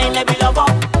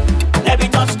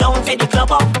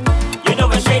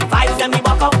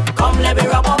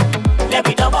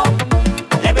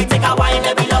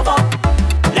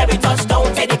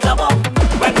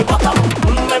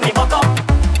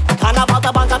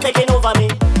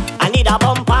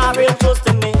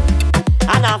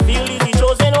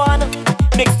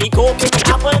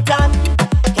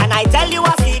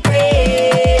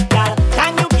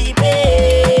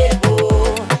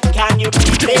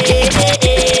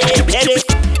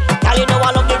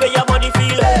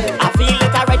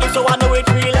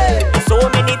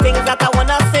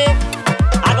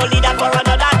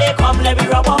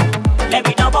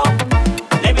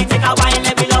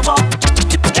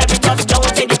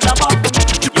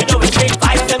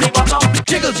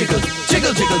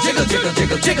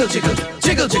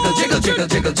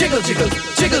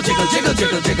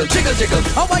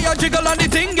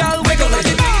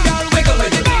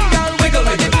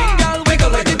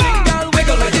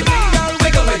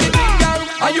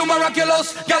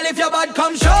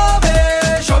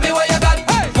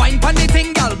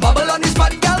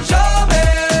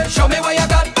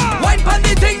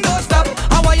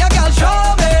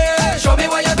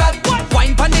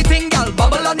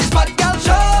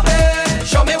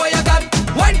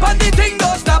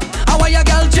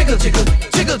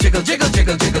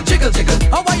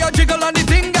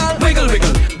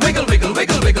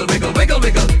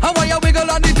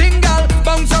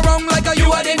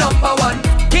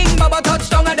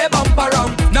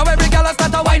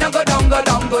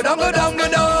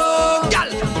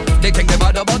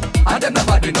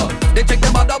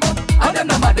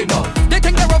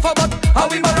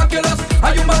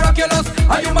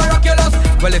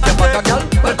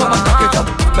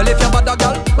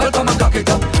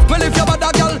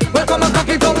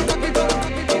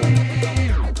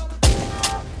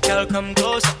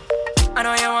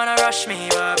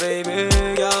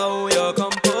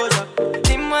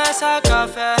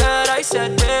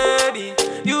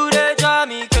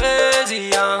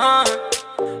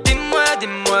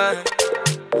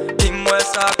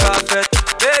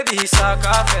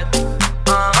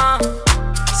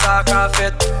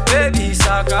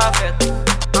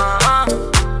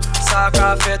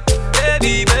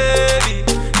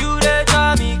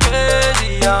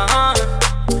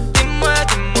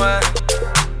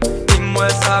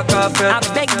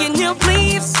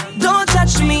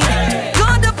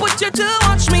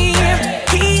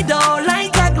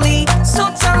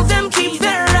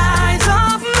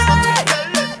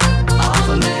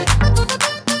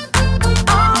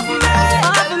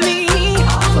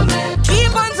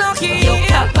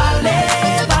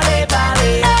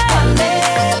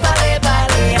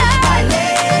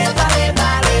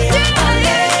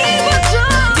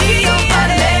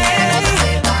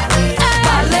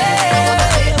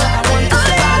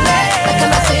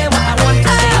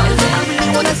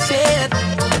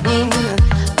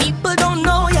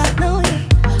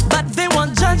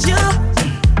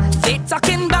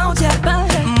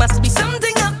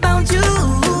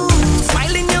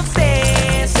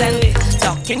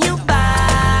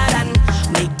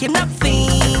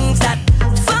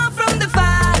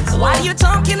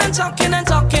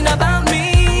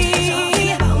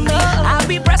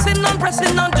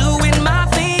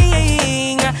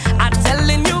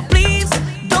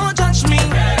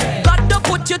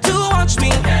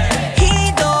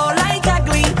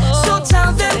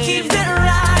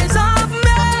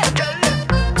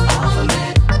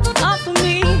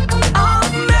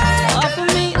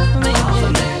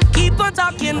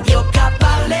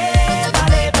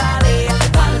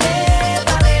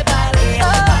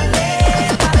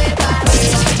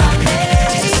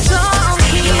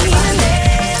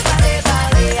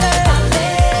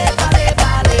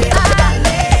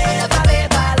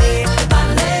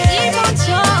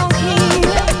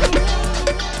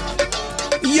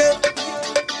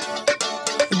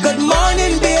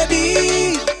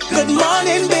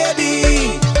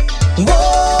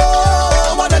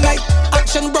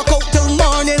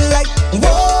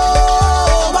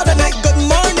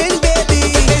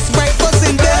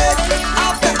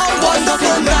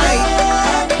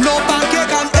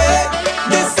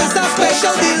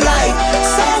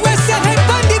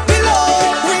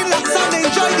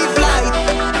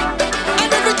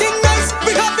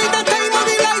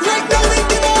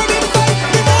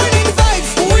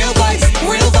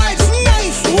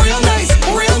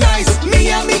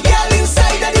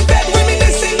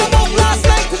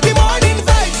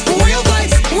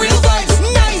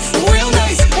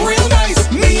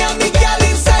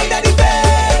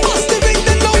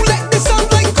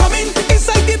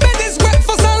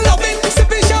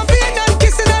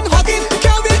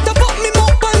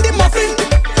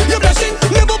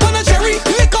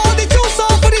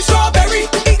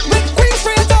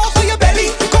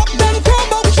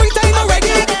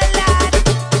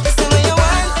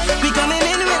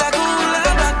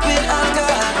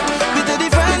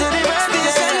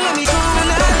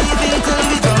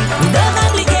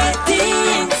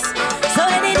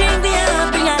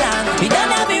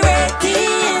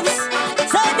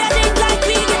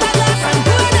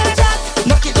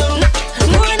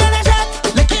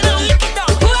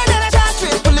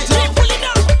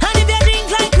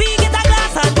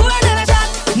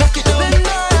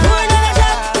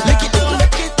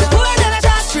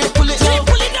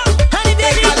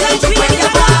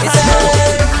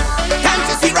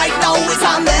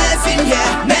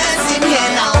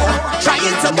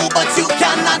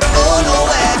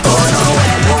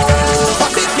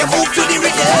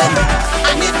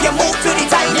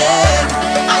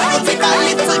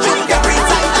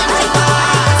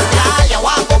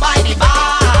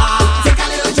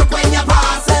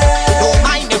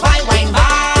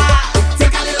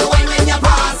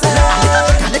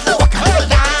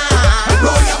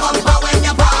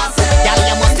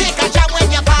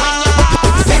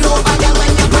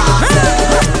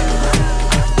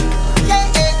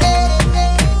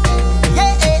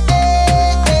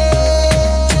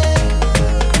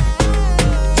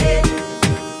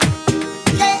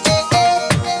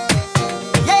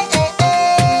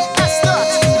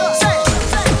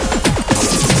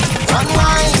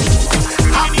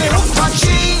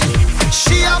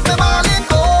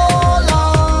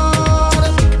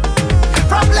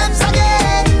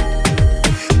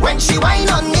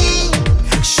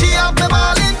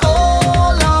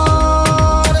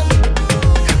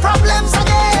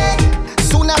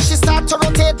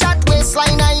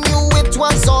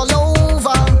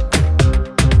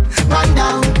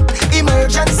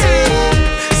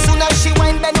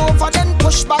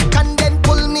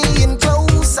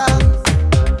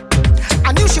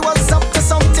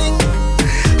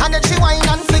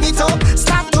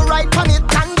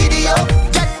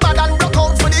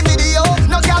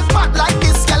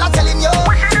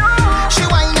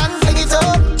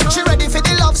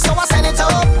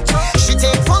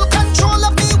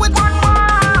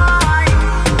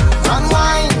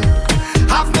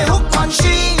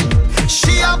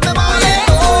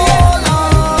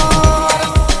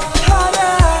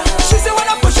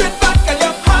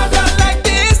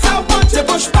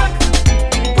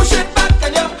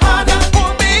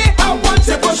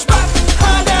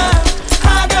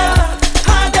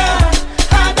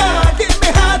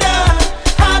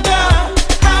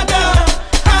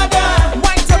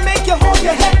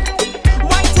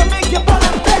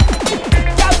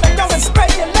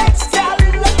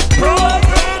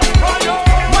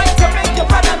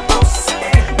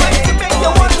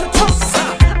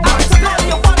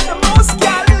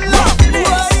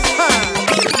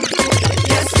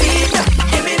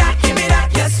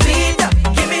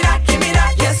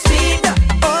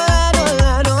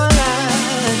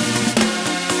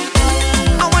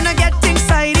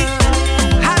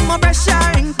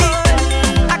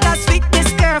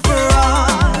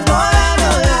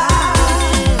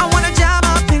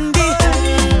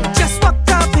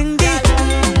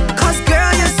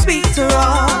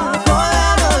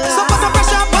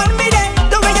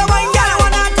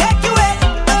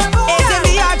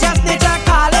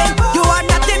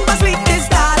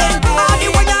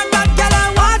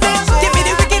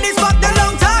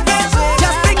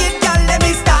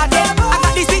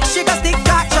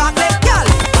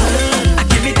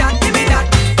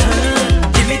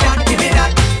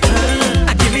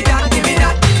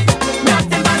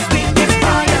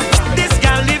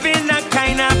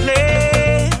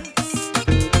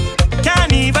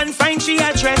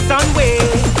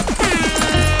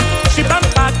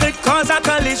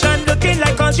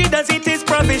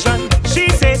 vision. She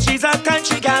says she's a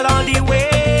country gal all the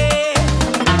way.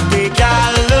 The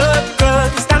gal look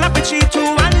good. Stand up and she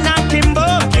too and not Kimbo.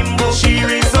 She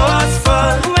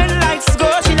resourceful. When lights go,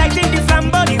 she lighting the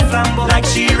flambo. Like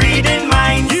she reading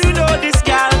minds. You know this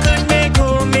gal could make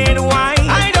homemade wine.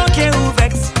 I don't care who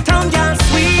vex. Town gal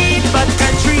sweet, but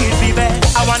country is the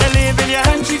best. I wanna live in your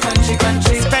country.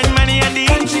 Spend money on the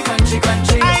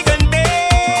country. I can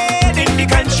bathe in the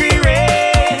country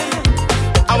rain.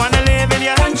 I wanna live in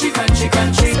your country.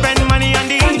 Spend money on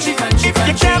the country. If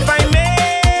you can't find me,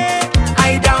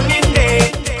 I down in there.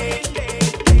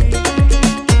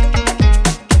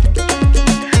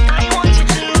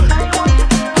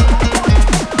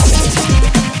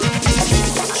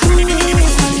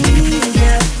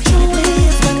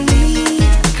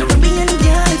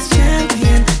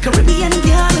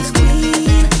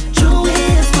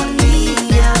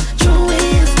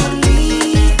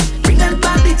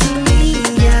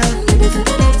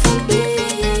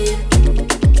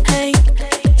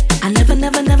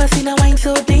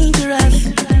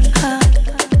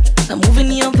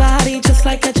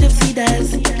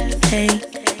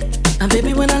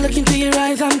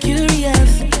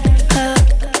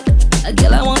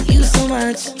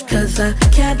 I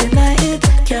can't deny it,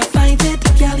 can't fight it.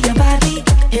 Girl, your body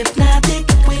hypnotic.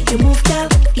 Way you move, girl,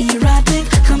 erratic.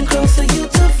 Come closer, you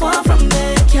too far from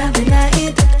me. Can't deny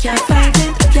it, can't fight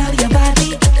it. Girl, your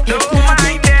body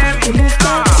hypnotic. Way you move,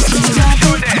 girl,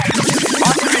 erratic.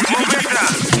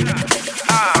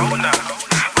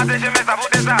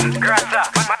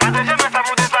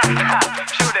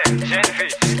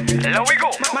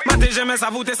 J'aime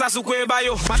savourer ça sous quoi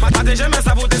bayo. Mate j'aime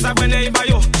savourer ça brene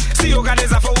bayo. Si yo gade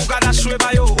ça faut ou gade choué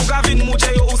bayo. Ou ga vin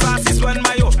mouche yo ou ça si soin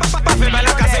mayo. Pa fait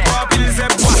belle casse pour pile c'est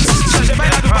bois. Changer bail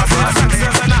la du passé à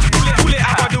success na. Tous les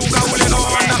accords ou ga ou les no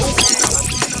wonder.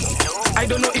 I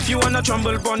don't know if you wanna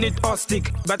tremble on it or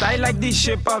stick, but I like the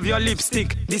shape of your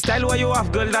lipstick. The style where you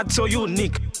have, girl, that's so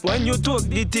unique. When you talk,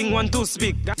 the thing want to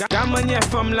speak. Gamanye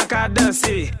femme la ka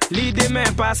danser. L'idée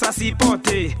men passe à s'y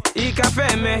porter. I ka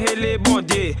fait men hele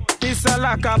bondé. Pisa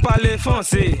la ka parler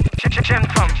foncé. J'aime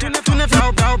femme. Tu ne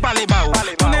fais pas parler bao.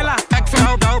 Tu ne la ek fais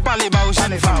pas parler bao.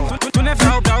 J'en ai fao. Tu ne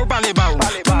fais pas parler bao.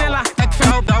 Tu ne la ek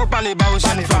fais pas parler bao.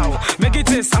 J'en ai fao. Make it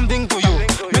say something to you.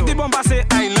 Make the bomba say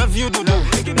I love you to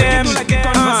do. Them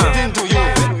something to you.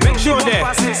 Make sure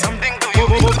that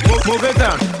move it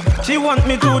down. She want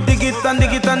me to dig it and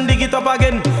dig it and dig it up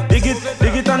again. Dig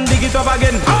it and dig it up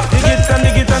again. Dig it and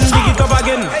dig it and dig it up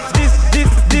again.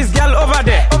 This girl over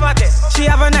there. She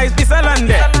have a nice piece of land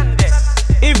there.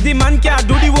 If the man can't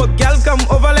do the work, girl come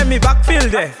over, let me backfill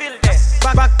there.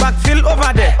 Backfill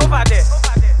over there.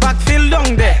 Backfill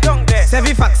down there.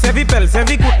 Sevi fax, sevi pel,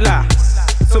 sevi kutla.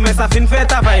 So me sa fin fait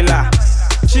travail là.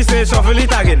 She say shuffle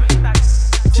it again.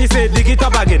 She say dig it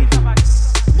up again.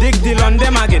 Dig the land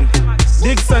them again.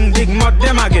 Dig sun, dig mud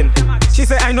them again. She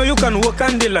say I know you can work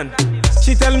on the land.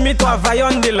 She tell me to have eye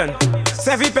on the land.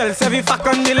 Sevi pel, sevi fuck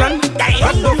on the land.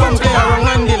 But don't come play around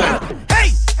on the land.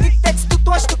 Hey! It takes two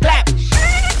to us to clap.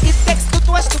 It takes two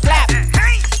to us to clap.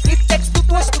 It takes two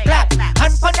to us to clap.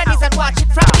 Hand on the knees and watch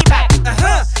it from the back.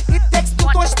 It takes two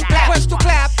to us to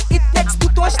clap. It takes two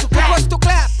to us to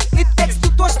clap. It takes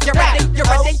two to us to clap. You're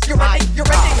ready.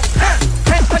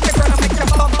 Hands on the ground and make your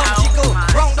bum jiggle.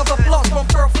 Round of applause,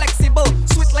 bumper flexible.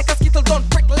 Sweet like a skittle, don't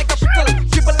prick like a prickle.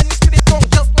 Dribble and you spin it wrong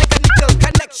just like a nickel.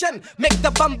 Connection, make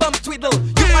the bum twiddle.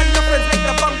 You and your friends make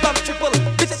the bum triple.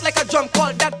 Beat it like a drum,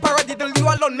 call that paradiddle. You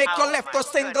alone make your left or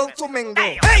single to mingle.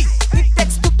 Hey! It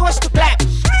takes two to us to clap.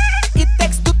 It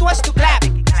takes two to us to clap.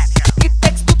 It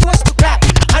takes two to us to clap.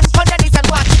 And on the knees and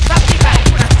watch it from the back.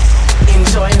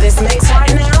 Enjoying this mix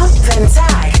right now? Then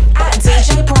tag at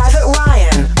DJ Private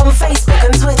Ryan on Facebook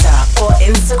and Twitter or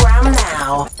Instagram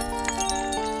now.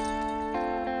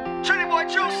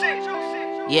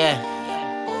 Yeah.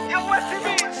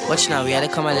 Watch now, we had to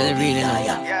come a little real now.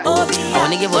 I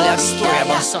want to give all a story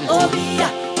about something.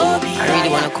 I really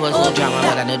want to cause no drama,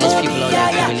 but I know there's people out there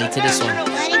who can relate to this one.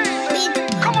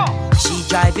 She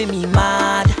driving me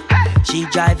mad. She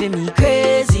driving me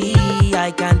crazy.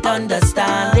 I can't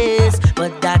understand this,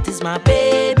 but that is my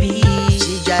baby.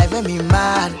 She driving me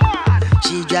mad.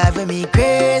 She driving me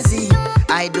crazy.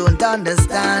 I don't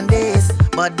understand this,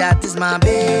 but that is my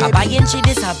baby. I buying she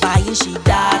this, I buying she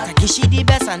that. I give she the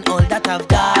best and all that I've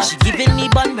got. She giving me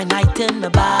bun when I turn my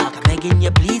back. I'm begging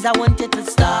you please, I want you to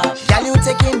stop. Girl, you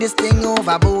taking this thing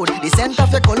overboard. The scent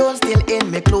of your cologne still in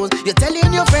me clothes. You're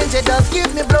telling your friends it does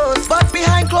give me blows, but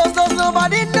behind closed doors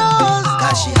nobody knows.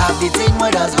 Cause she have the thing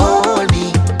where does hold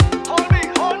me.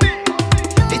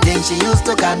 The thing she used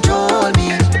to control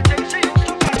me.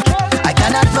 I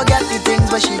cannot forget the things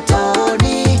where she told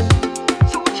me.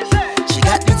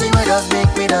 just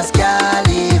make me the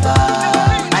scaliva.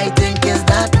 I think it's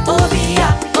that Obia,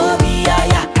 Obia,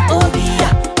 yeah, Obia,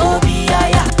 Obia,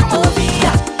 yeah,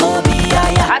 Obia, Obia,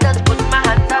 yeah. I just put my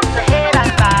hands up the head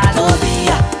and fall.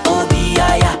 Obia, Obia,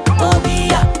 yeah,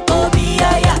 Obia, Obia,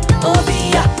 yeah,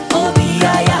 Obia,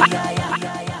 Obia, yeah.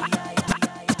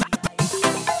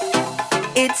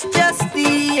 It's just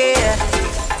the air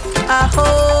I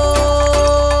hold.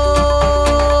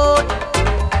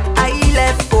 I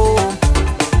left home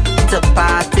to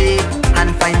party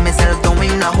and find myself down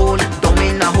in a hole, down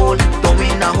in a hole, down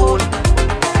in a hole.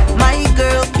 My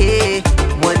girl K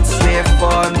would swear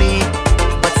for me,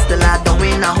 but still I down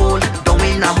in a hole, down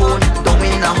in a hole, down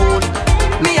in a hole.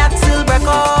 Me at still break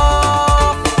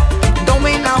off, down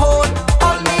in a hole.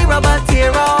 All me rubber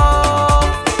tear off,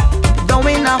 down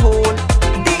in a hole.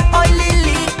 The oily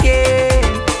leaking,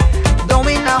 down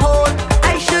in a hole.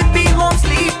 I should be home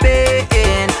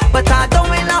sleeping, but I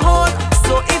down in a hole.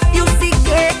 So if you see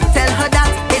Kate, tell her that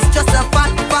it's just a fat.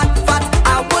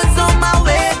 I was on my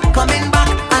way, coming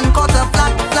back and caught a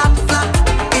flat.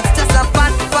 It's just a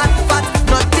fat.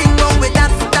 Nothing wrong with that.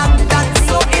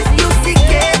 So if you see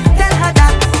Kate, tell her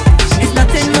that it's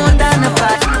nothing more than a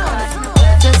fat.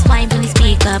 Just wine for the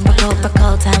speaker, break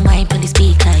out and wine for the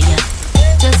speaker, yeah.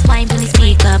 Just wine for the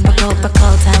speaker, break out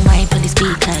and wine for the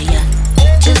speaker, yeah.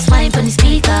 Just wine for the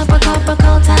speaker, break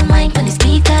out and wine for the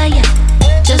speaker, yeah.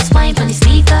 Just wine for the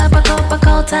speaker, break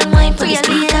out and wine for the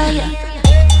speaker, yeah.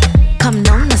 Come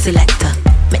down the selector,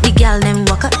 make the girl them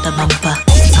walk up the bumper.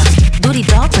 Do the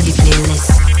dog for the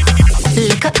playlist,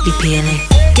 lick up the peeling.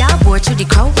 Girl bored through the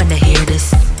crowd when they hear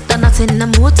this. They're not in the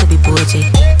mood to be bougie.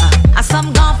 I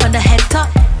some gone from the head top,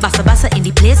 bassa in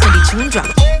the place when the tune drop.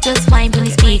 Just wine for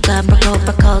the speaker, break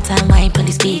out and wine for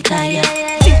the speaker, yeah.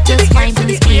 Just wine for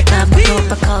the speaker, break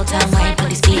out and wine for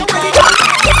the speaker.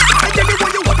 I tell you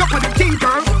when you walk up on the thing,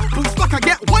 girl. Boots back and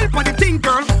get wild on the thing,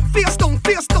 girl. Face down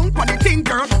on the thing,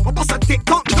 girl. I bust a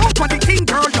TikTok down on the thing,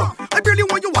 girl. I really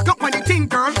want you walk up on the thing,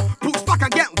 girl. Boots back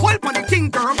and get wild on the thing,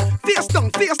 girl. Face down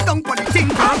on the thing,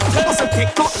 girl. I bust a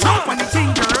TikTok down on the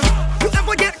thing, girl. You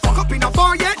ever get caught up in a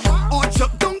bar yet? Or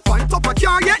jump down on top of a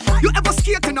car yet? You ever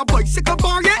skate in a bicycle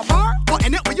bar yet? But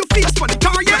in it when you face for the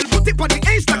car yet? Put it on the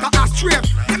edge like a ashtray.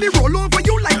 Let me roll over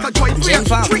you like a joint wheel.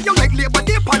 Treat you like Labor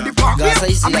Day on the park. I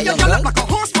make you gallop like a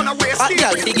horse on a race stage.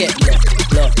 Girl, she get low.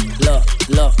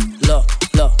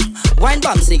 Wine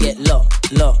bombs, get low.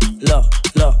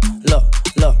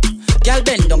 Girl,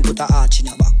 bend down, put a arch in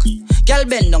your back. Girl,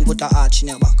 bend down, put a arch in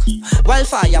your back.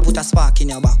 Wildfire, put a spark in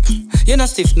your back. You no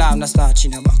stiff now, no starch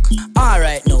in your back.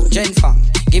 Alright now, Jen Fang,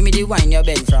 give me the wine you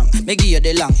bend from. Me give you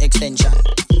the long extension.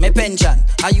 Me pension,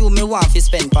 and you me want fi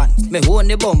spend pan. Me own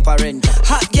the bumper rent.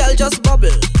 Hot girl just bubble,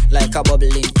 like a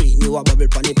bubbling queen. You a bubble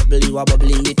pon the bubble, you a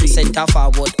bubble in between. Center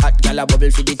forward, hot girl a bubble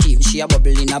for the team. She a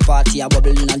bubble in a party, a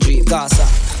bubble in a dream. Gaza,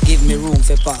 give me room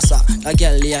for passer. A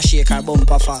girl a shake her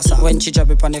bumper faster. When she drop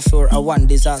it on the floor, a one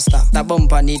disaster. That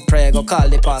bumper need prayer, go call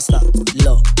the pastor.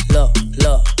 Low.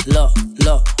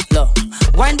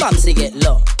 Wine bombs get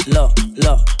low.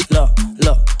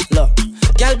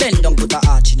 Girl bend down, put a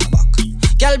arch in your back.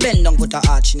 Girl bend down, put a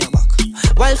arch in your back.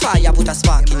 Wildfire, put a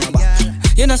spark in your back.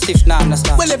 You no stiff now, no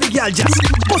start. Well, every girl just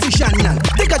position and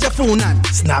take out your phone and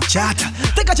Snapchat.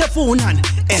 Take out your phone and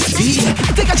FB.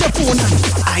 Take out your phone and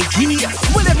IG.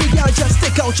 Well, every girl just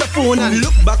take out your phone and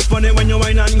look back on it when you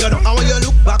wine and go down. I want you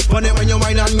look back on it when you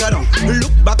wine and go down.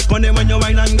 Look back on it when you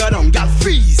wine and go down. Girl,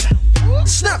 freeze.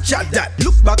 Snapchat that.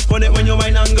 Look back on it when you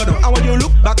wine and go down. I want you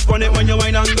look back on it when you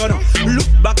wine and go down. Look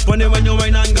back on it when you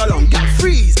wine and go down. Girl,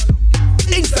 freeze.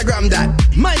 Instagram that.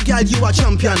 My girl, you a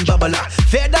champion babbler.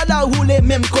 Feather da hule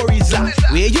mem choriza.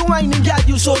 Where you whining, girl,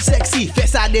 you so sexy.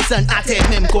 Fessa this and ate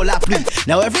mem cola please.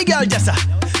 Now every girl just a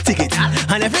tick it,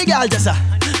 and every girl just a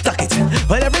tuck it.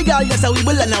 Well, every girl just a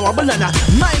wibble and a wobble and a.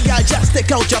 My girl, just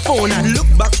take out your phone and look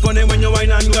back on it when you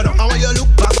wine and go down. I want you look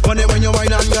back on it when you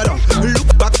wine and go down. Look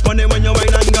back on it when you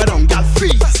wine and go down. Girl,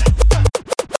 freeze.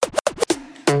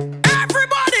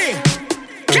 Everybody,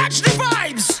 catch the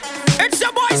vibes. It's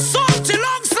your boy Salty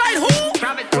alongside who?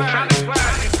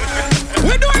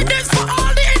 We're doing this for all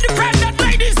the independent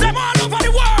ladies them all over the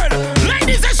world.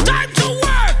 Ladies, it's time to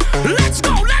work. Let's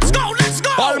go.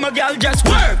 All my girl just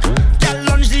work. Girl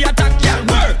lunge the attack, girl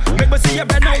work. Make me see you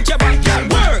bend out your back, girl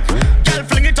work. Girl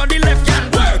fling it on the left, girl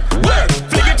work.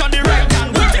 Fling it on the right,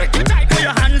 girl work.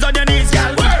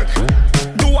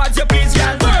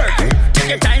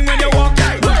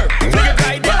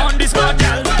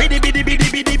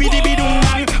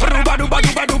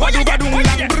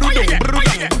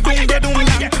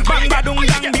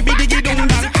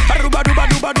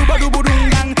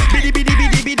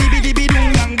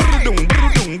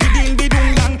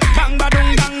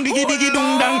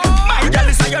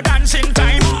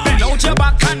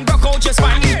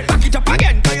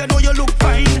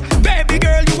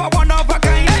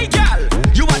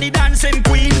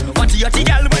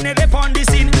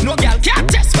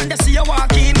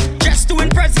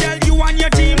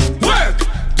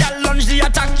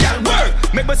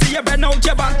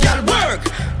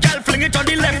 bring it on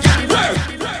the left hand. Work.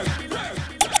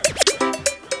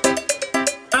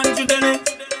 And you done it.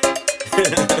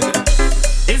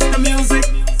 It's the music.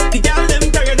 The girl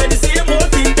them tired of the same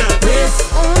old thing. Brace,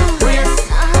 brace,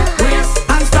 brace.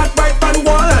 And start right on the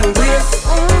wall and brace,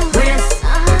 brace,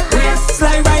 brace.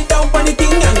 Slide right down on the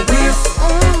thing and brace,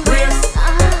 brace,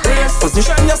 brace.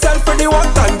 Position yourself for the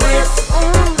walk and brace,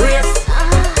 brace.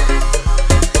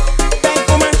 Bend,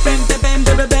 woman, bend, bend, bend,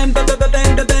 bend, bend, bend,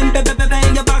 bend, bend, bend,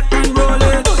 bend, your back and roll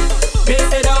it.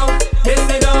 Bass it out, bass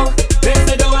it out, bass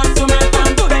it out to my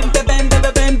hand. Bend, bend, bend,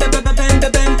 bend, bend, bend,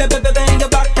 bend, bend, bend, your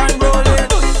back and roll it.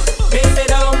 Bass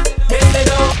it out, bass it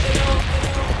out.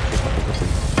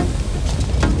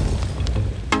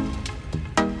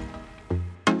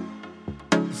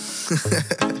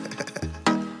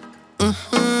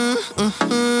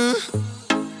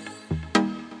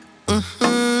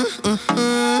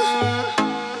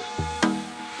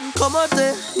 ¿Cómo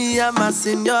te llamas,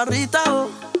 señorita? Oh,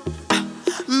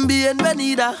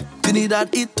 bienvenida, Trinidad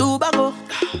y Tobago.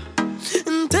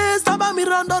 Te estaba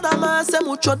mirando dama hace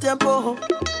mucho tiempo.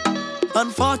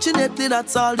 Unfortunately,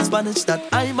 that's all the Spanish that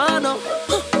I know.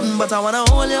 But I wanna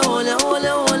hold you, hold you, hold you,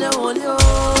 hold you, hold you.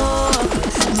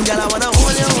 Girl, I wanna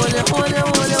hold you, hold you, hold you,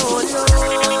 hold you, hold you.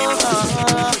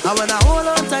 I wanna hold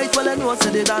on tight while I know I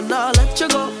did and I'll let you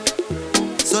go.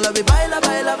 So let me baila,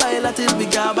 baila, baila till we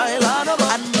can baila no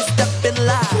more. And we step in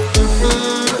line.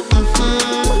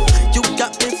 You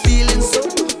got me feeling so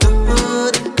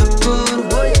good, good,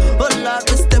 boy. Oh Lord,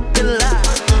 we step in line.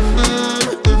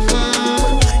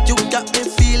 You got me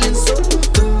feeling so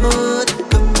good,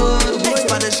 good, boy.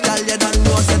 Spanish girl, you don't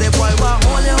know, so the boy want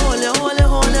hold you, hold you, hold you,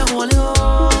 hold you, hold you.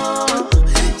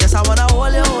 Yes, I wanna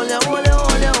hold you, hold you, hold you,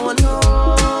 hold you, hold you.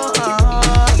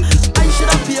 I should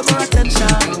have paid more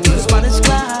attention to the Spanish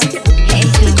class.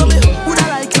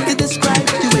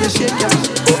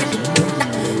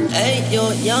 Hey, you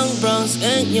young brown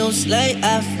skin, you slay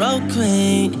Afro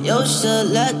queen. You should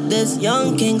let this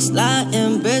young king slide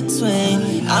in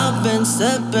between. I've been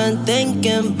sipping,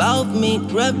 thinking about me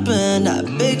gripping that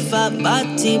big fat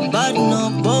body, but no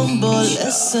boom,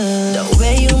 listen. The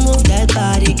way you move that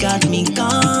body got me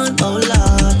gone, oh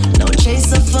Lord. No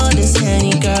chaser for this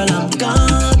Henny, girl, I'm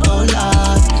gone, oh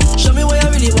Lord. Show me what you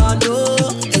really want to do.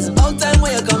 It's about time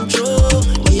when you come true.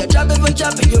 When you drop it for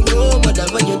dropping your room,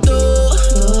 whatever you do.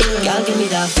 Girl, give me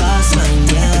that fast wine,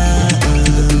 yeah.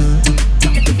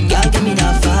 Girl, give me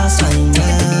that fast wine,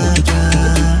 yeah,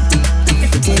 yeah.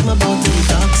 Take my boat to the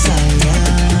dark side,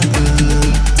 yeah.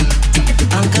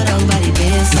 Anchor down by the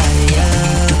baseline, yeah.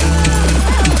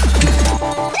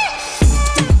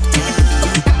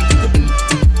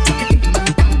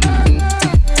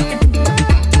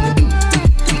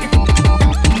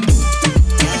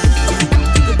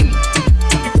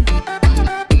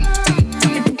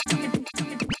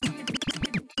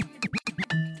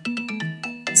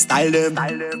 Style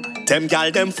them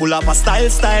gal them full of a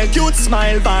style, cute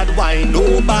smile, bad wine,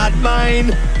 no bad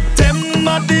mind. Them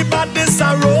are the baddest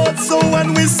a road, so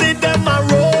when we see them a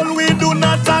roll, we do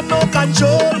not have no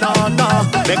control, no.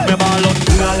 Make me ball up,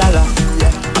 la la la.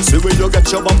 I see where you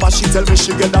get your bumper, she tell me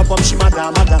she get that from she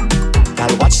mother.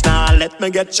 Gal watch now, let me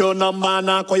get your number,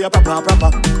 now call you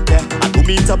proper. Yeah, I do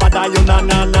mean to bother you, na,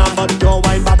 but your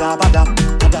wine bada.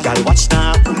 Gal watch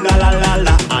now, la la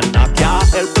la, and I can't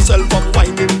help yourself from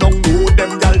whining down low.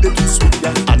 Them gal they too sweet,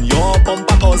 yeah. And your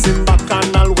bumper causing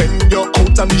bacchanal when you're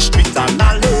out on the street, and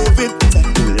I love it.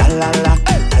 La la la,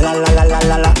 la la la la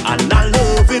la la, and I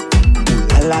love it.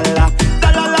 La la la,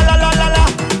 la la la la la.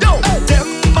 Yo, them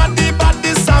body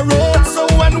bodies a road, so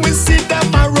when we see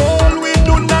them a roll, we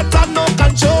do not have no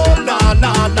control, na.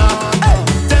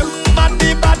 Them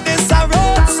body bodies a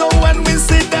road, so when we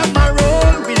see them a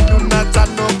roll, we do not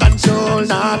have no control,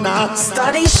 na.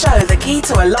 Studies show the key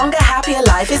to a longer, happier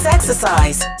life is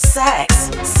exercise, sex,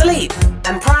 sleep,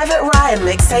 and Private Ryan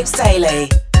mixtapes daily.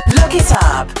 Look it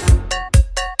up.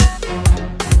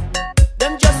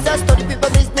 Them just a study people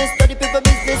business,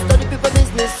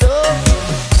 so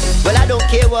well, I don't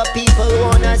care what people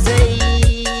wanna say.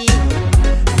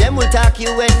 Them will talk you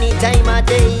any time of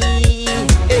day.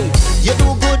 Hey, you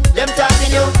do good, them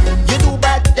talking you. You do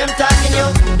bad, them talking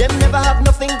you. Them never have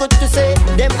nothing good to say.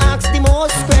 Them ask the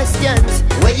most questions.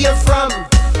 Where you from?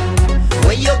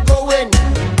 Where you going?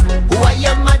 Who are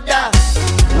your mother?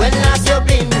 When last you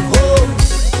been home?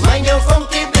 Mind your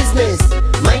funky business.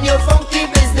 Mind your funky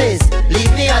business.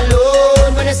 Leave me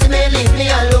alone. When you see me, leave me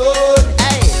alone.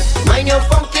 Hey, mind your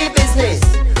funky business.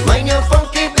 Mind your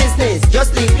funky business.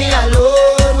 Just leave me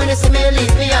alone. When you see me,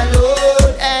 leave me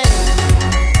alone. Hey.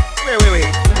 Wait.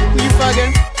 Who you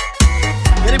fucking?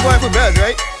 You're the boy for birds,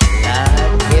 right? Nah,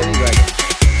 here we go.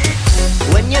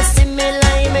 When you see me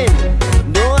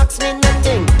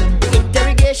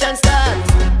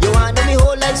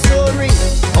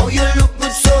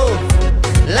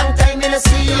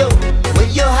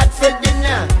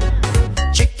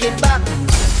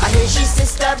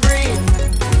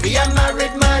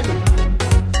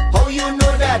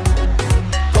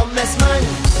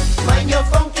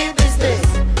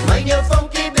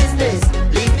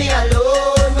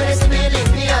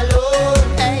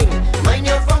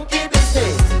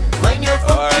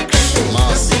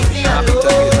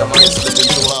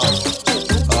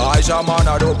a man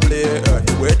I don't play.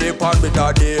 The way they pan with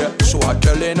a day, so I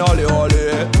telling Ollie.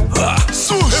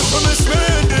 So if I miss me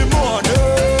in the morning,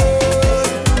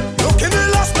 look in the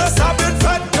last place I've been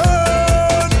fed.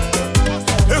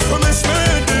 If I miss me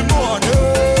in the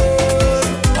morning,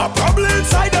 I'm probably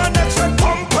inside the next red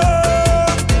pumpkin.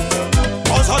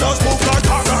 Cause I just move like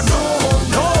I got no.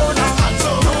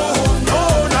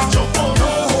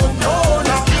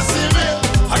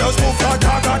 I just move like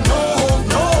I got no.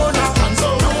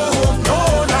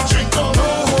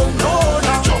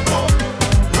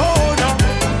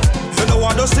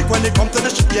 Stick when it come to the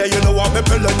shit, yeah, you know I'm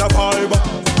feeling the vibe.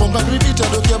 Come back, repeat, I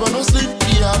don't care about no sleep.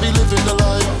 Yeah, I be living the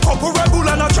life. Couple Red Bull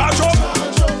and a charge up.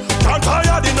 Can't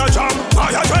tired in a jam.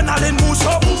 My adrenaline moves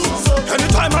up.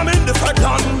 Anytime I'm in the fed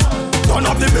land, turn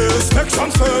up the bass, make some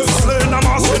space. Slaying a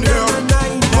mass in here.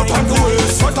 No time to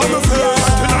waste. Sweat on my face.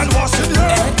 Till I'm washing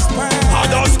here. I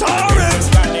just star it.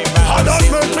 I just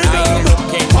make me them.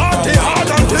 Party hard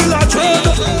until I dream.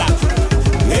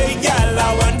 Hey, girl,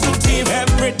 I want to team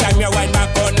every time you wind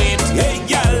back on it. Hey,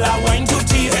 girl, I want to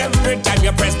team every time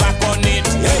you press back on it.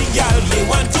 Hey, girl, you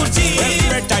want to team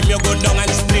every time you go down and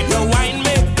split. Your wine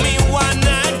make me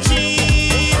wanna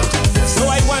cheat. So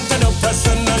I want to know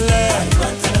personally.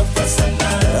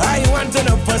 I want to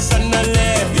know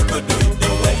personally. You could do it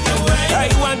the way you want.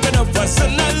 I want to know personally.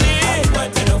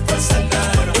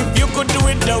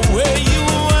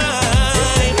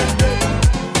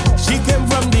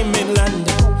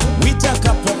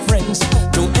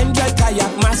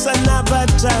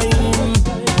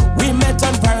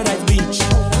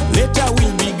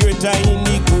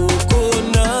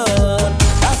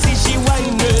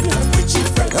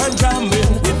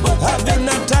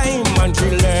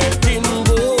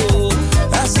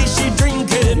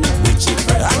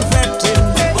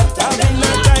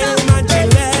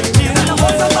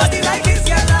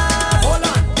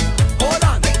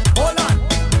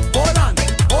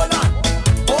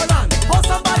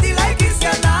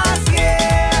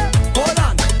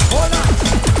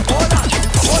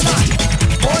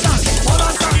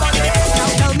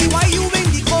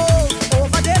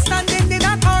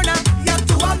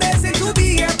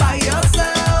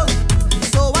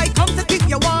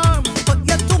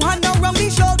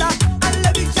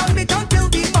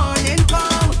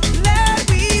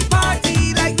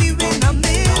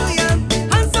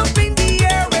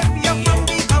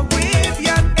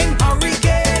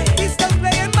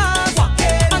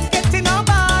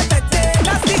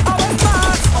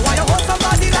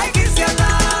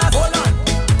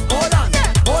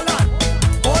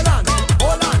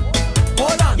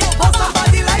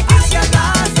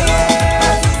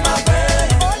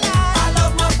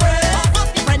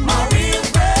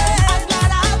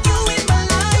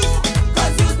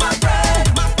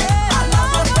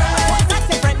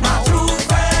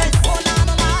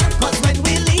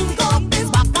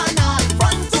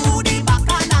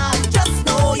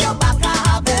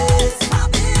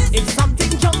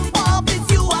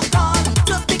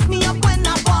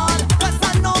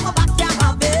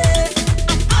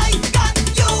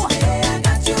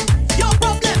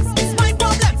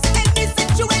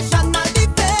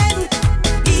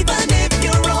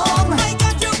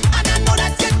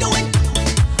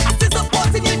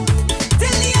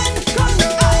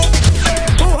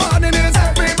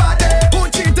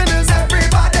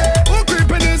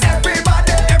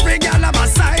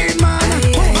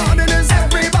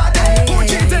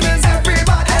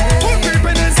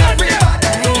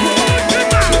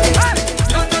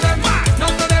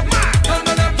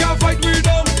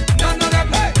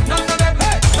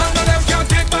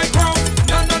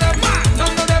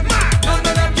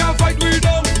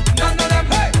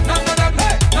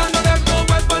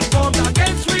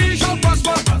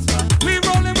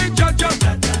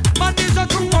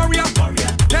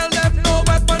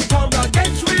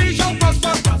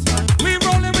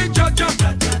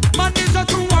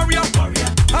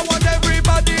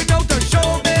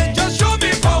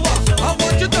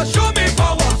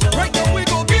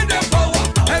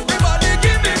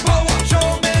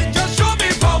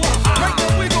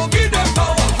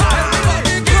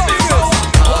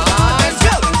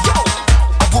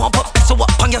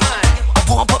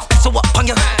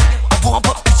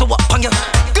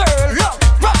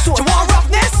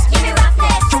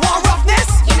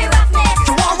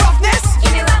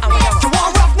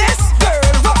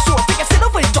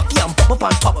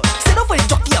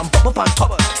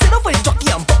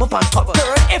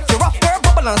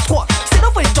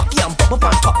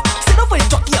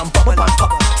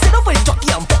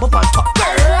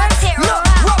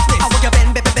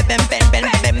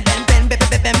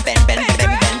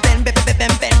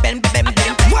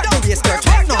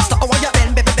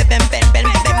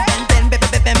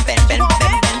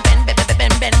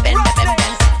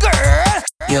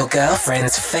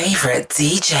 friend's favorite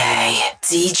DJ,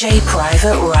 DJ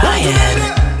Private Ryan.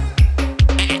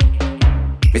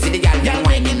 We see the girl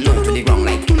whining low to the ground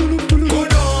like go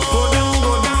down, go down,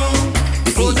 go down.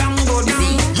 You see, go down, go down,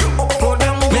 go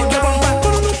down, make your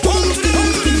bumper boom to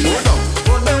the go down,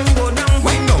 go down, go down,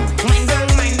 wind down, wind down,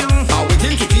 wind down. How we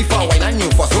think to keep for while I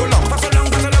knew for so long, for so long,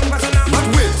 for so long, for so long. But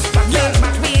wait, girl,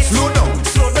 but wait, slow down,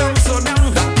 slow down, slow down.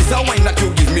 That is a wine that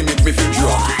you give me, make me feel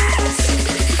drunk.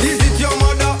 Is it your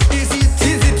mother? Is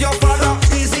it your father?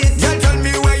 Is it? Girl, tell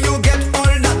me where you get all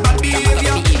that bad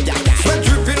behavior. Sweat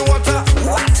dripping water,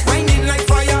 what? Whining like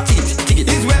fire.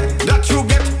 Is where that you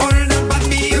get all that bad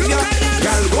behavior.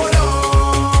 Girl, go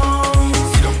down.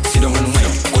 Sit down and wine.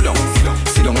 Go down.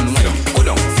 Sit down and wine. Go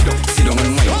down. Sit down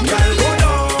and wine. Girl, go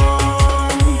down.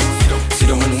 Sit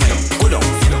down and wine. Go down.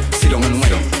 Sit down and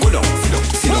wine. Go down.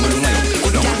 Sit down and wine. Go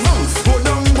down. Bounce. Go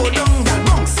down. Go down. Girl,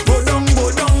 bounce. Go down. Go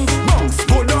down. Bounce.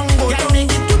 Go down. Go down. Girl,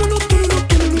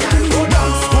 go down. Go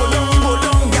down. Go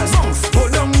down. Girl, bounce. Go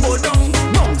down. Go down.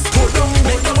 Bounce. Go down.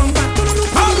 Make the bumper.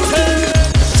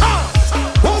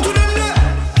 Won't do them there.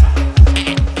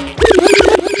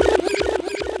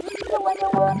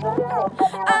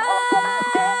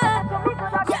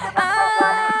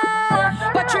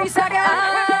 Patrice again.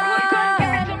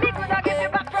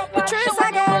 Patrice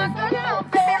again.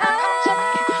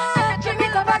 Bring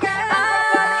it up again.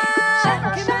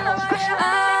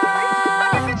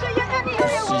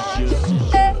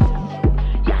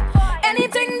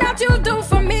 Anything that you do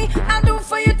for me, I'll do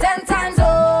for you 10 times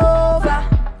over.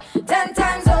 10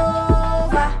 times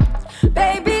over.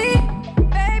 Baby.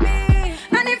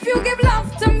 And if you give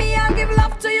love to me, I'll give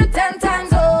love to you 10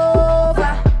 times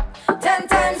over. 10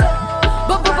 times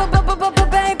over.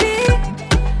 Baby.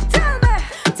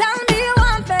 Tell me you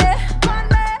want me.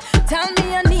 Tell me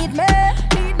you need me.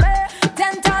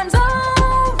 10 times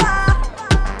over.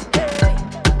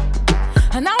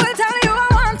 And I will tell you I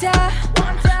want ya.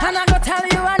 And I go tell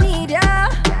you I need ya.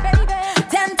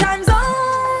 10 times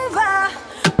over.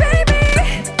 Baby,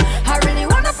 I really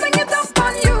wanna fling it up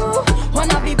on you.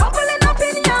 Wanna be bubbling up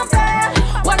in your bed.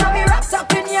 Wanna be wrapped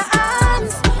up in your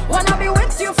arms. Wanna be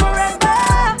with you forever.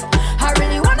 I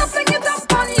really wanna fling it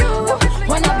up on you.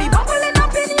 Wanna be bubbling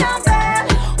up in your bed.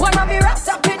 Wanna be wrapped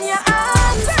up in your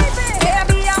arms.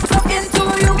 Baby, I'm so into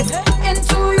you.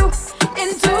 Into you.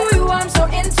 Into you. I'm so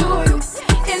into you.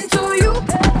 Into you.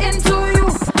 Into you.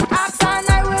 Ask and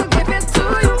I will give it to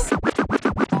you.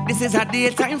 This is a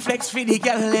daytime flex for the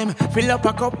girl them. Fill up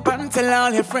a cup and tell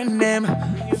all your friends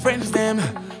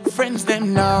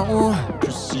them now.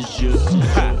 Precision.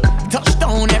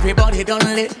 Touchdown, everybody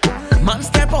done lit. Man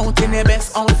step out in the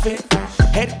best outfit.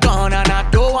 Head gone and I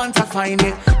don't want to find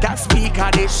it. That speaker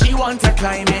there, she want to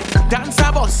climb it. Dance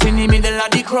a bus in the middle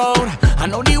of the crowd. I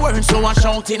know the words so I'm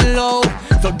shouting loud.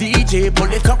 So DJ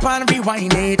pull it up and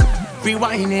rewind it.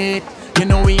 Rewind it. You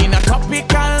know we in a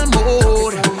tropical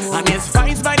mode. And it's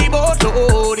vibes by the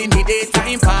boatload. In the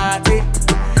daytime party.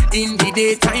 In the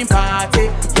daytime party.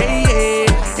 Yeah,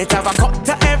 yeah. It have a cut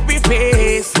to every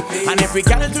face. And every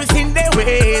girl twisting their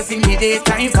waist. In the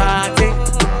daytime party.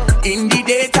 In the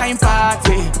daytime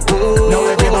party. Oh, now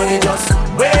everybody just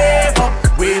wave up.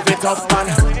 Wave it up and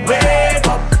wave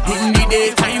up. In the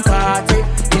daytime party.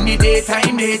 In the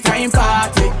daytime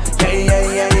party.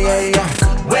 Yeah.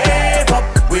 Wave up.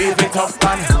 Wave it up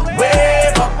and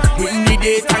wave up. In the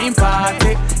daytime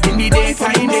party. In the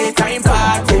daytime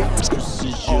party.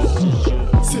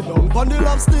 Sit down on the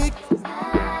love stick.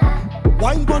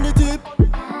 Wine on the tip.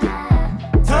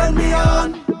 Turn me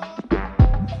on.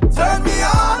 Turn me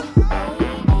on.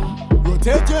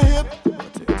 Rotate your hip.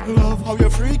 Love how you're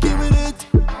freaky with it.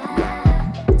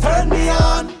 Turn me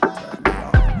on.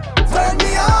 Turn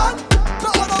me on. No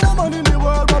other woman in the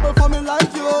world will for me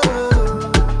like you.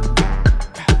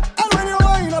 And when you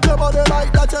wind up your body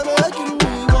like that, you're making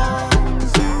me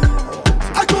want you.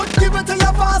 I could give it to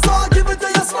you fast or give it to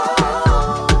you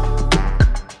slow.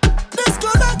 This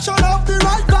connection of the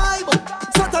right vibe.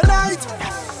 So tonight,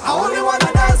 I only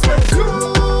wanna dance with you.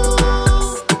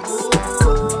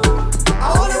 I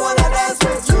only wanna dance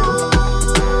with you.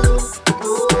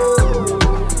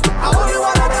 I only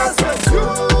wanna dance with you.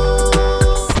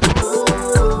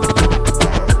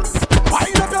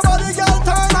 Wind up your body, girl,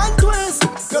 turn and twist.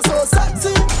 You're so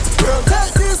sexy, girl,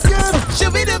 take this game.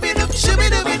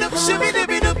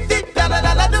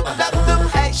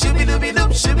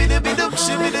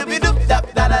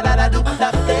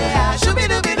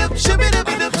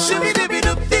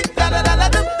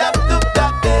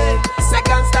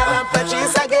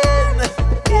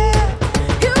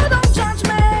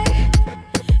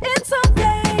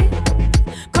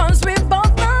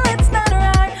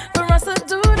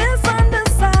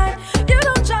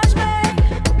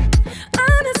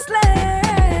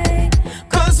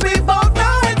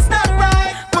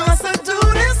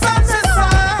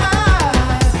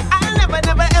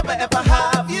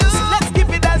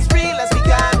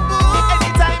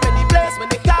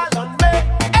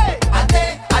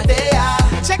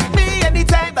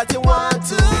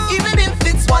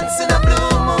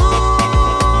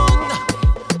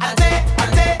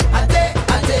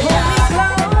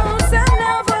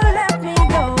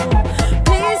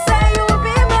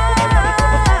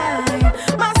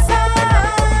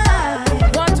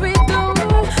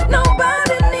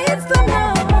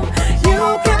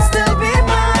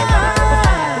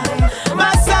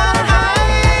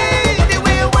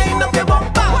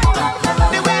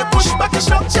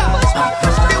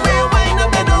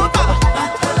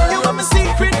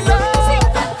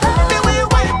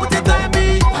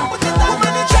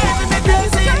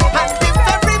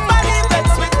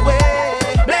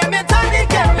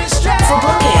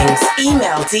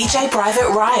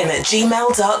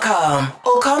 djprivateryan@gmail.com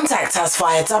or contact us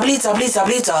via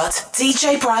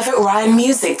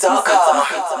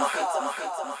www.djprivateryanmusic.com.